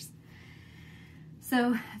colors.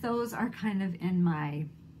 So those are kind of in my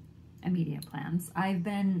immediate plans. I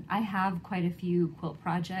have quite a few quilt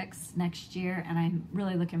projects next year, and I'm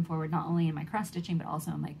really looking forward, not only in my cross stitching but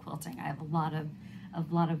also in my quilting. I have a lot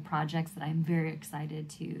of projects that I'm very excited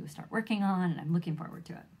to start working on, and I'm looking forward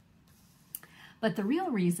to it. But the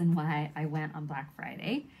real reason why I went on Black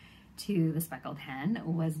Friday to the Speckled Hen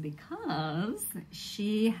was because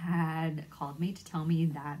she had called me to tell me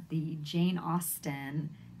that the Jane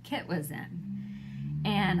Austen kit was in.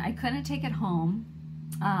 And I couldn't take it home,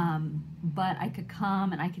 but I could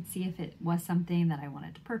come and I could see if it was something that I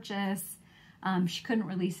wanted to purchase. She couldn't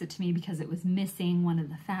release it to me because it was missing one of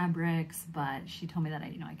the fabrics, but she told me that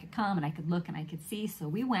I could come and I could look and I could see. So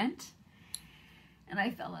we went, and I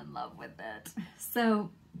fell in love with it. So,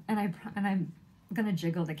 and I'm gonna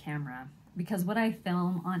jiggle the camera, because what I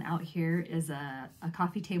film on out here is a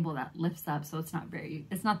coffee table that lifts up, so it's not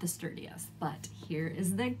the sturdiest. But here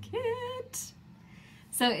is the kit.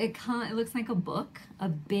 So it looks like a book, a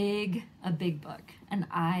big book, and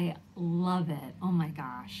I love it. Oh my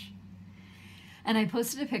gosh. And I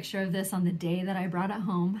posted a picture of this on the day that I brought it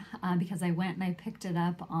home, because I went and I picked it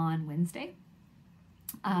up on Wednesday.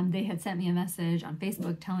 They had sent me a message on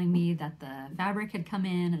Facebook telling me that the fabric had come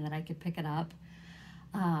in and that I could pick it up.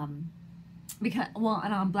 And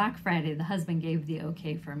on Black Friday, the husband gave the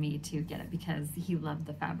okay for me to get it because he loved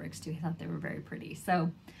the fabrics too. He thought they were very pretty.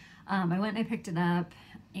 So I went and I picked it up,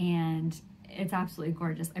 and it's absolutely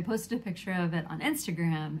gorgeous. I posted a picture of it on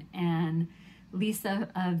Instagram, and Lisa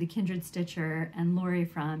of the Kindred Stitcher and Lori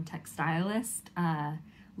from Textilist,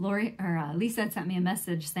 Lisa had sent me a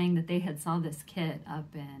message saying that they had saw this kit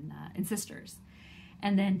up in Sisters.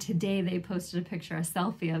 And then today they posted a picture, a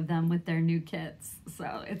selfie of them with their new kits.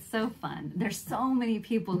 So it's so fun. There's so many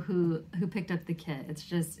people who picked up the kit.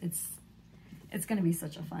 It's going to be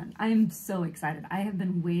such a fun. I'm so excited. I have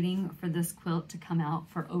been waiting for this quilt to come out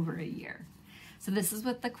for over a year. So this is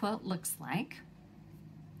what the quilt looks like.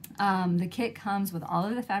 The kit comes with all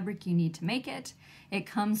of the fabric you need to make it. It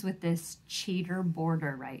comes with this cheater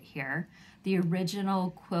border right here. The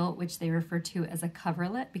original quilt, which they refer to as a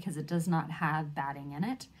coverlet because it does not have batting in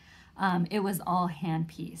it. It was all hand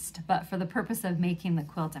pieced, but for the purpose of making the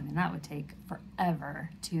quilt, I mean, that would take forever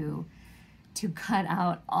to cut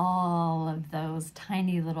out all of those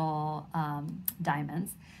tiny little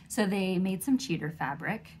diamonds. So they made some cheater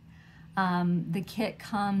fabric. The kit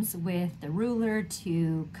comes with the ruler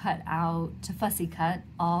to fussy cut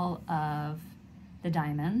all of the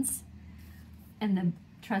diamonds. And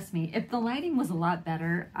trust me, if the lighting was a lot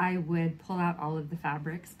better, I would pull out all of the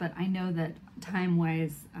fabrics, but I know that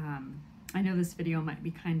time-wise, I know this video might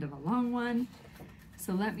be kind of a long one.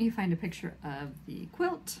 So let me find a picture of the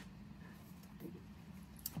quilt.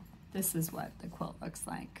 This is what the quilt looks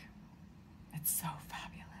like. It's so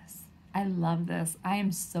fabulous. I love this. I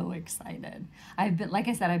am so excited. Like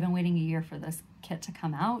I said, I've been waiting a year for this kit to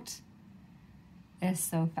come out. It's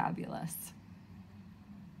so fabulous.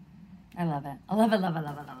 I love it. I love it, love it,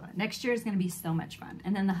 love it, love it. Next year is going to be so much fun.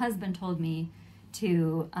 And then the husband told me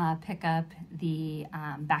to pick up the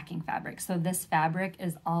backing fabric. So this fabric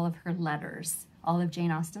is all of her letters, all of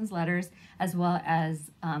Jane Austen's letters, as well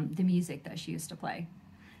as the music that she used to play.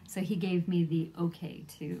 So he gave me the okay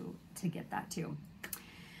to get that too.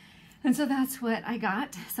 And so that's what I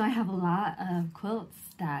got. So I have a lot of quilts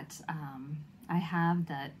that I have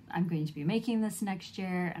that I'm going to be making this next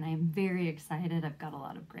year, and I'm very excited. I've got a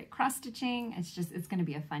lot of great cross stitching. It's going to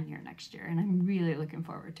be a fun year next year, and I'm really looking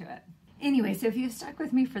forward to it. Anyway, so if you've stuck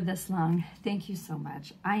with me for this long, thank you so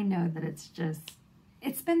much. I know that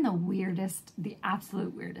it's been the weirdest, the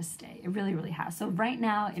absolute weirdest day. It really, really has. So right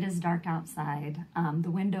now it is dark outside.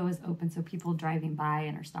 The window is open, so people driving by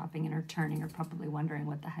and are stopping and are turning are probably wondering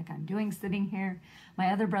what the heck I'm doing sitting here.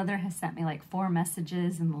 My other brother has sent me like 4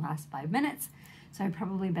 messages in the last 5 minutes, so I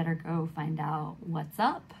probably better go find out what's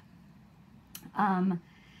up.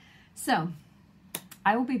 So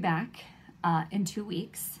I will be back in 2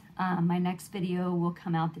 weeks. My next video will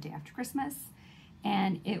come out the day after Christmas,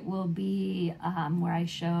 and it will be where I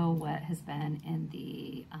show what has been in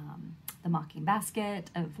the mocking basket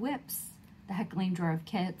of whips, the heckling drawer of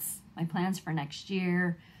kits, my plans for next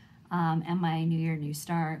year, and my New Year, New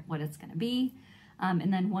Start, what it's going to be.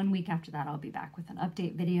 And then 1 week after that, I'll be back with an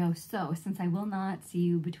update video. So since I will not see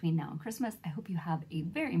you between now and Christmas, I hope you have a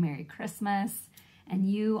very Merry Christmas and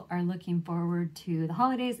you are looking forward to the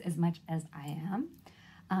holidays as much as I am.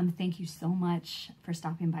 Thank you so much for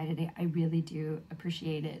stopping by today. I really do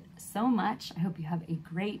appreciate it so much. I hope you have a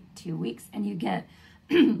great 2 weeks and you get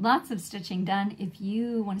lots of stitching done. If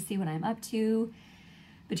you want to see what I'm up to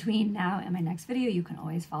between now and my next video, you can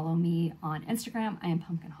always follow me on Instagram. I am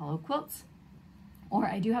Pumpkin Hollow Quilts. Or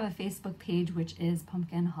I do have a Facebook page, which is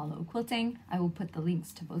Pumpkin Hollow Quilting. I will put the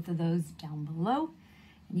links to both of those down below.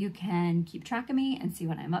 And you can keep track of me and see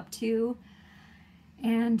what I'm up to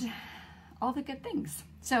and all the good things.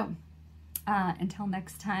 So until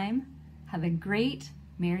next time, have a great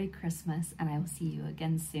Merry Christmas, and I will see you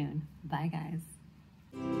again soon. Bye,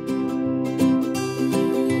 guys.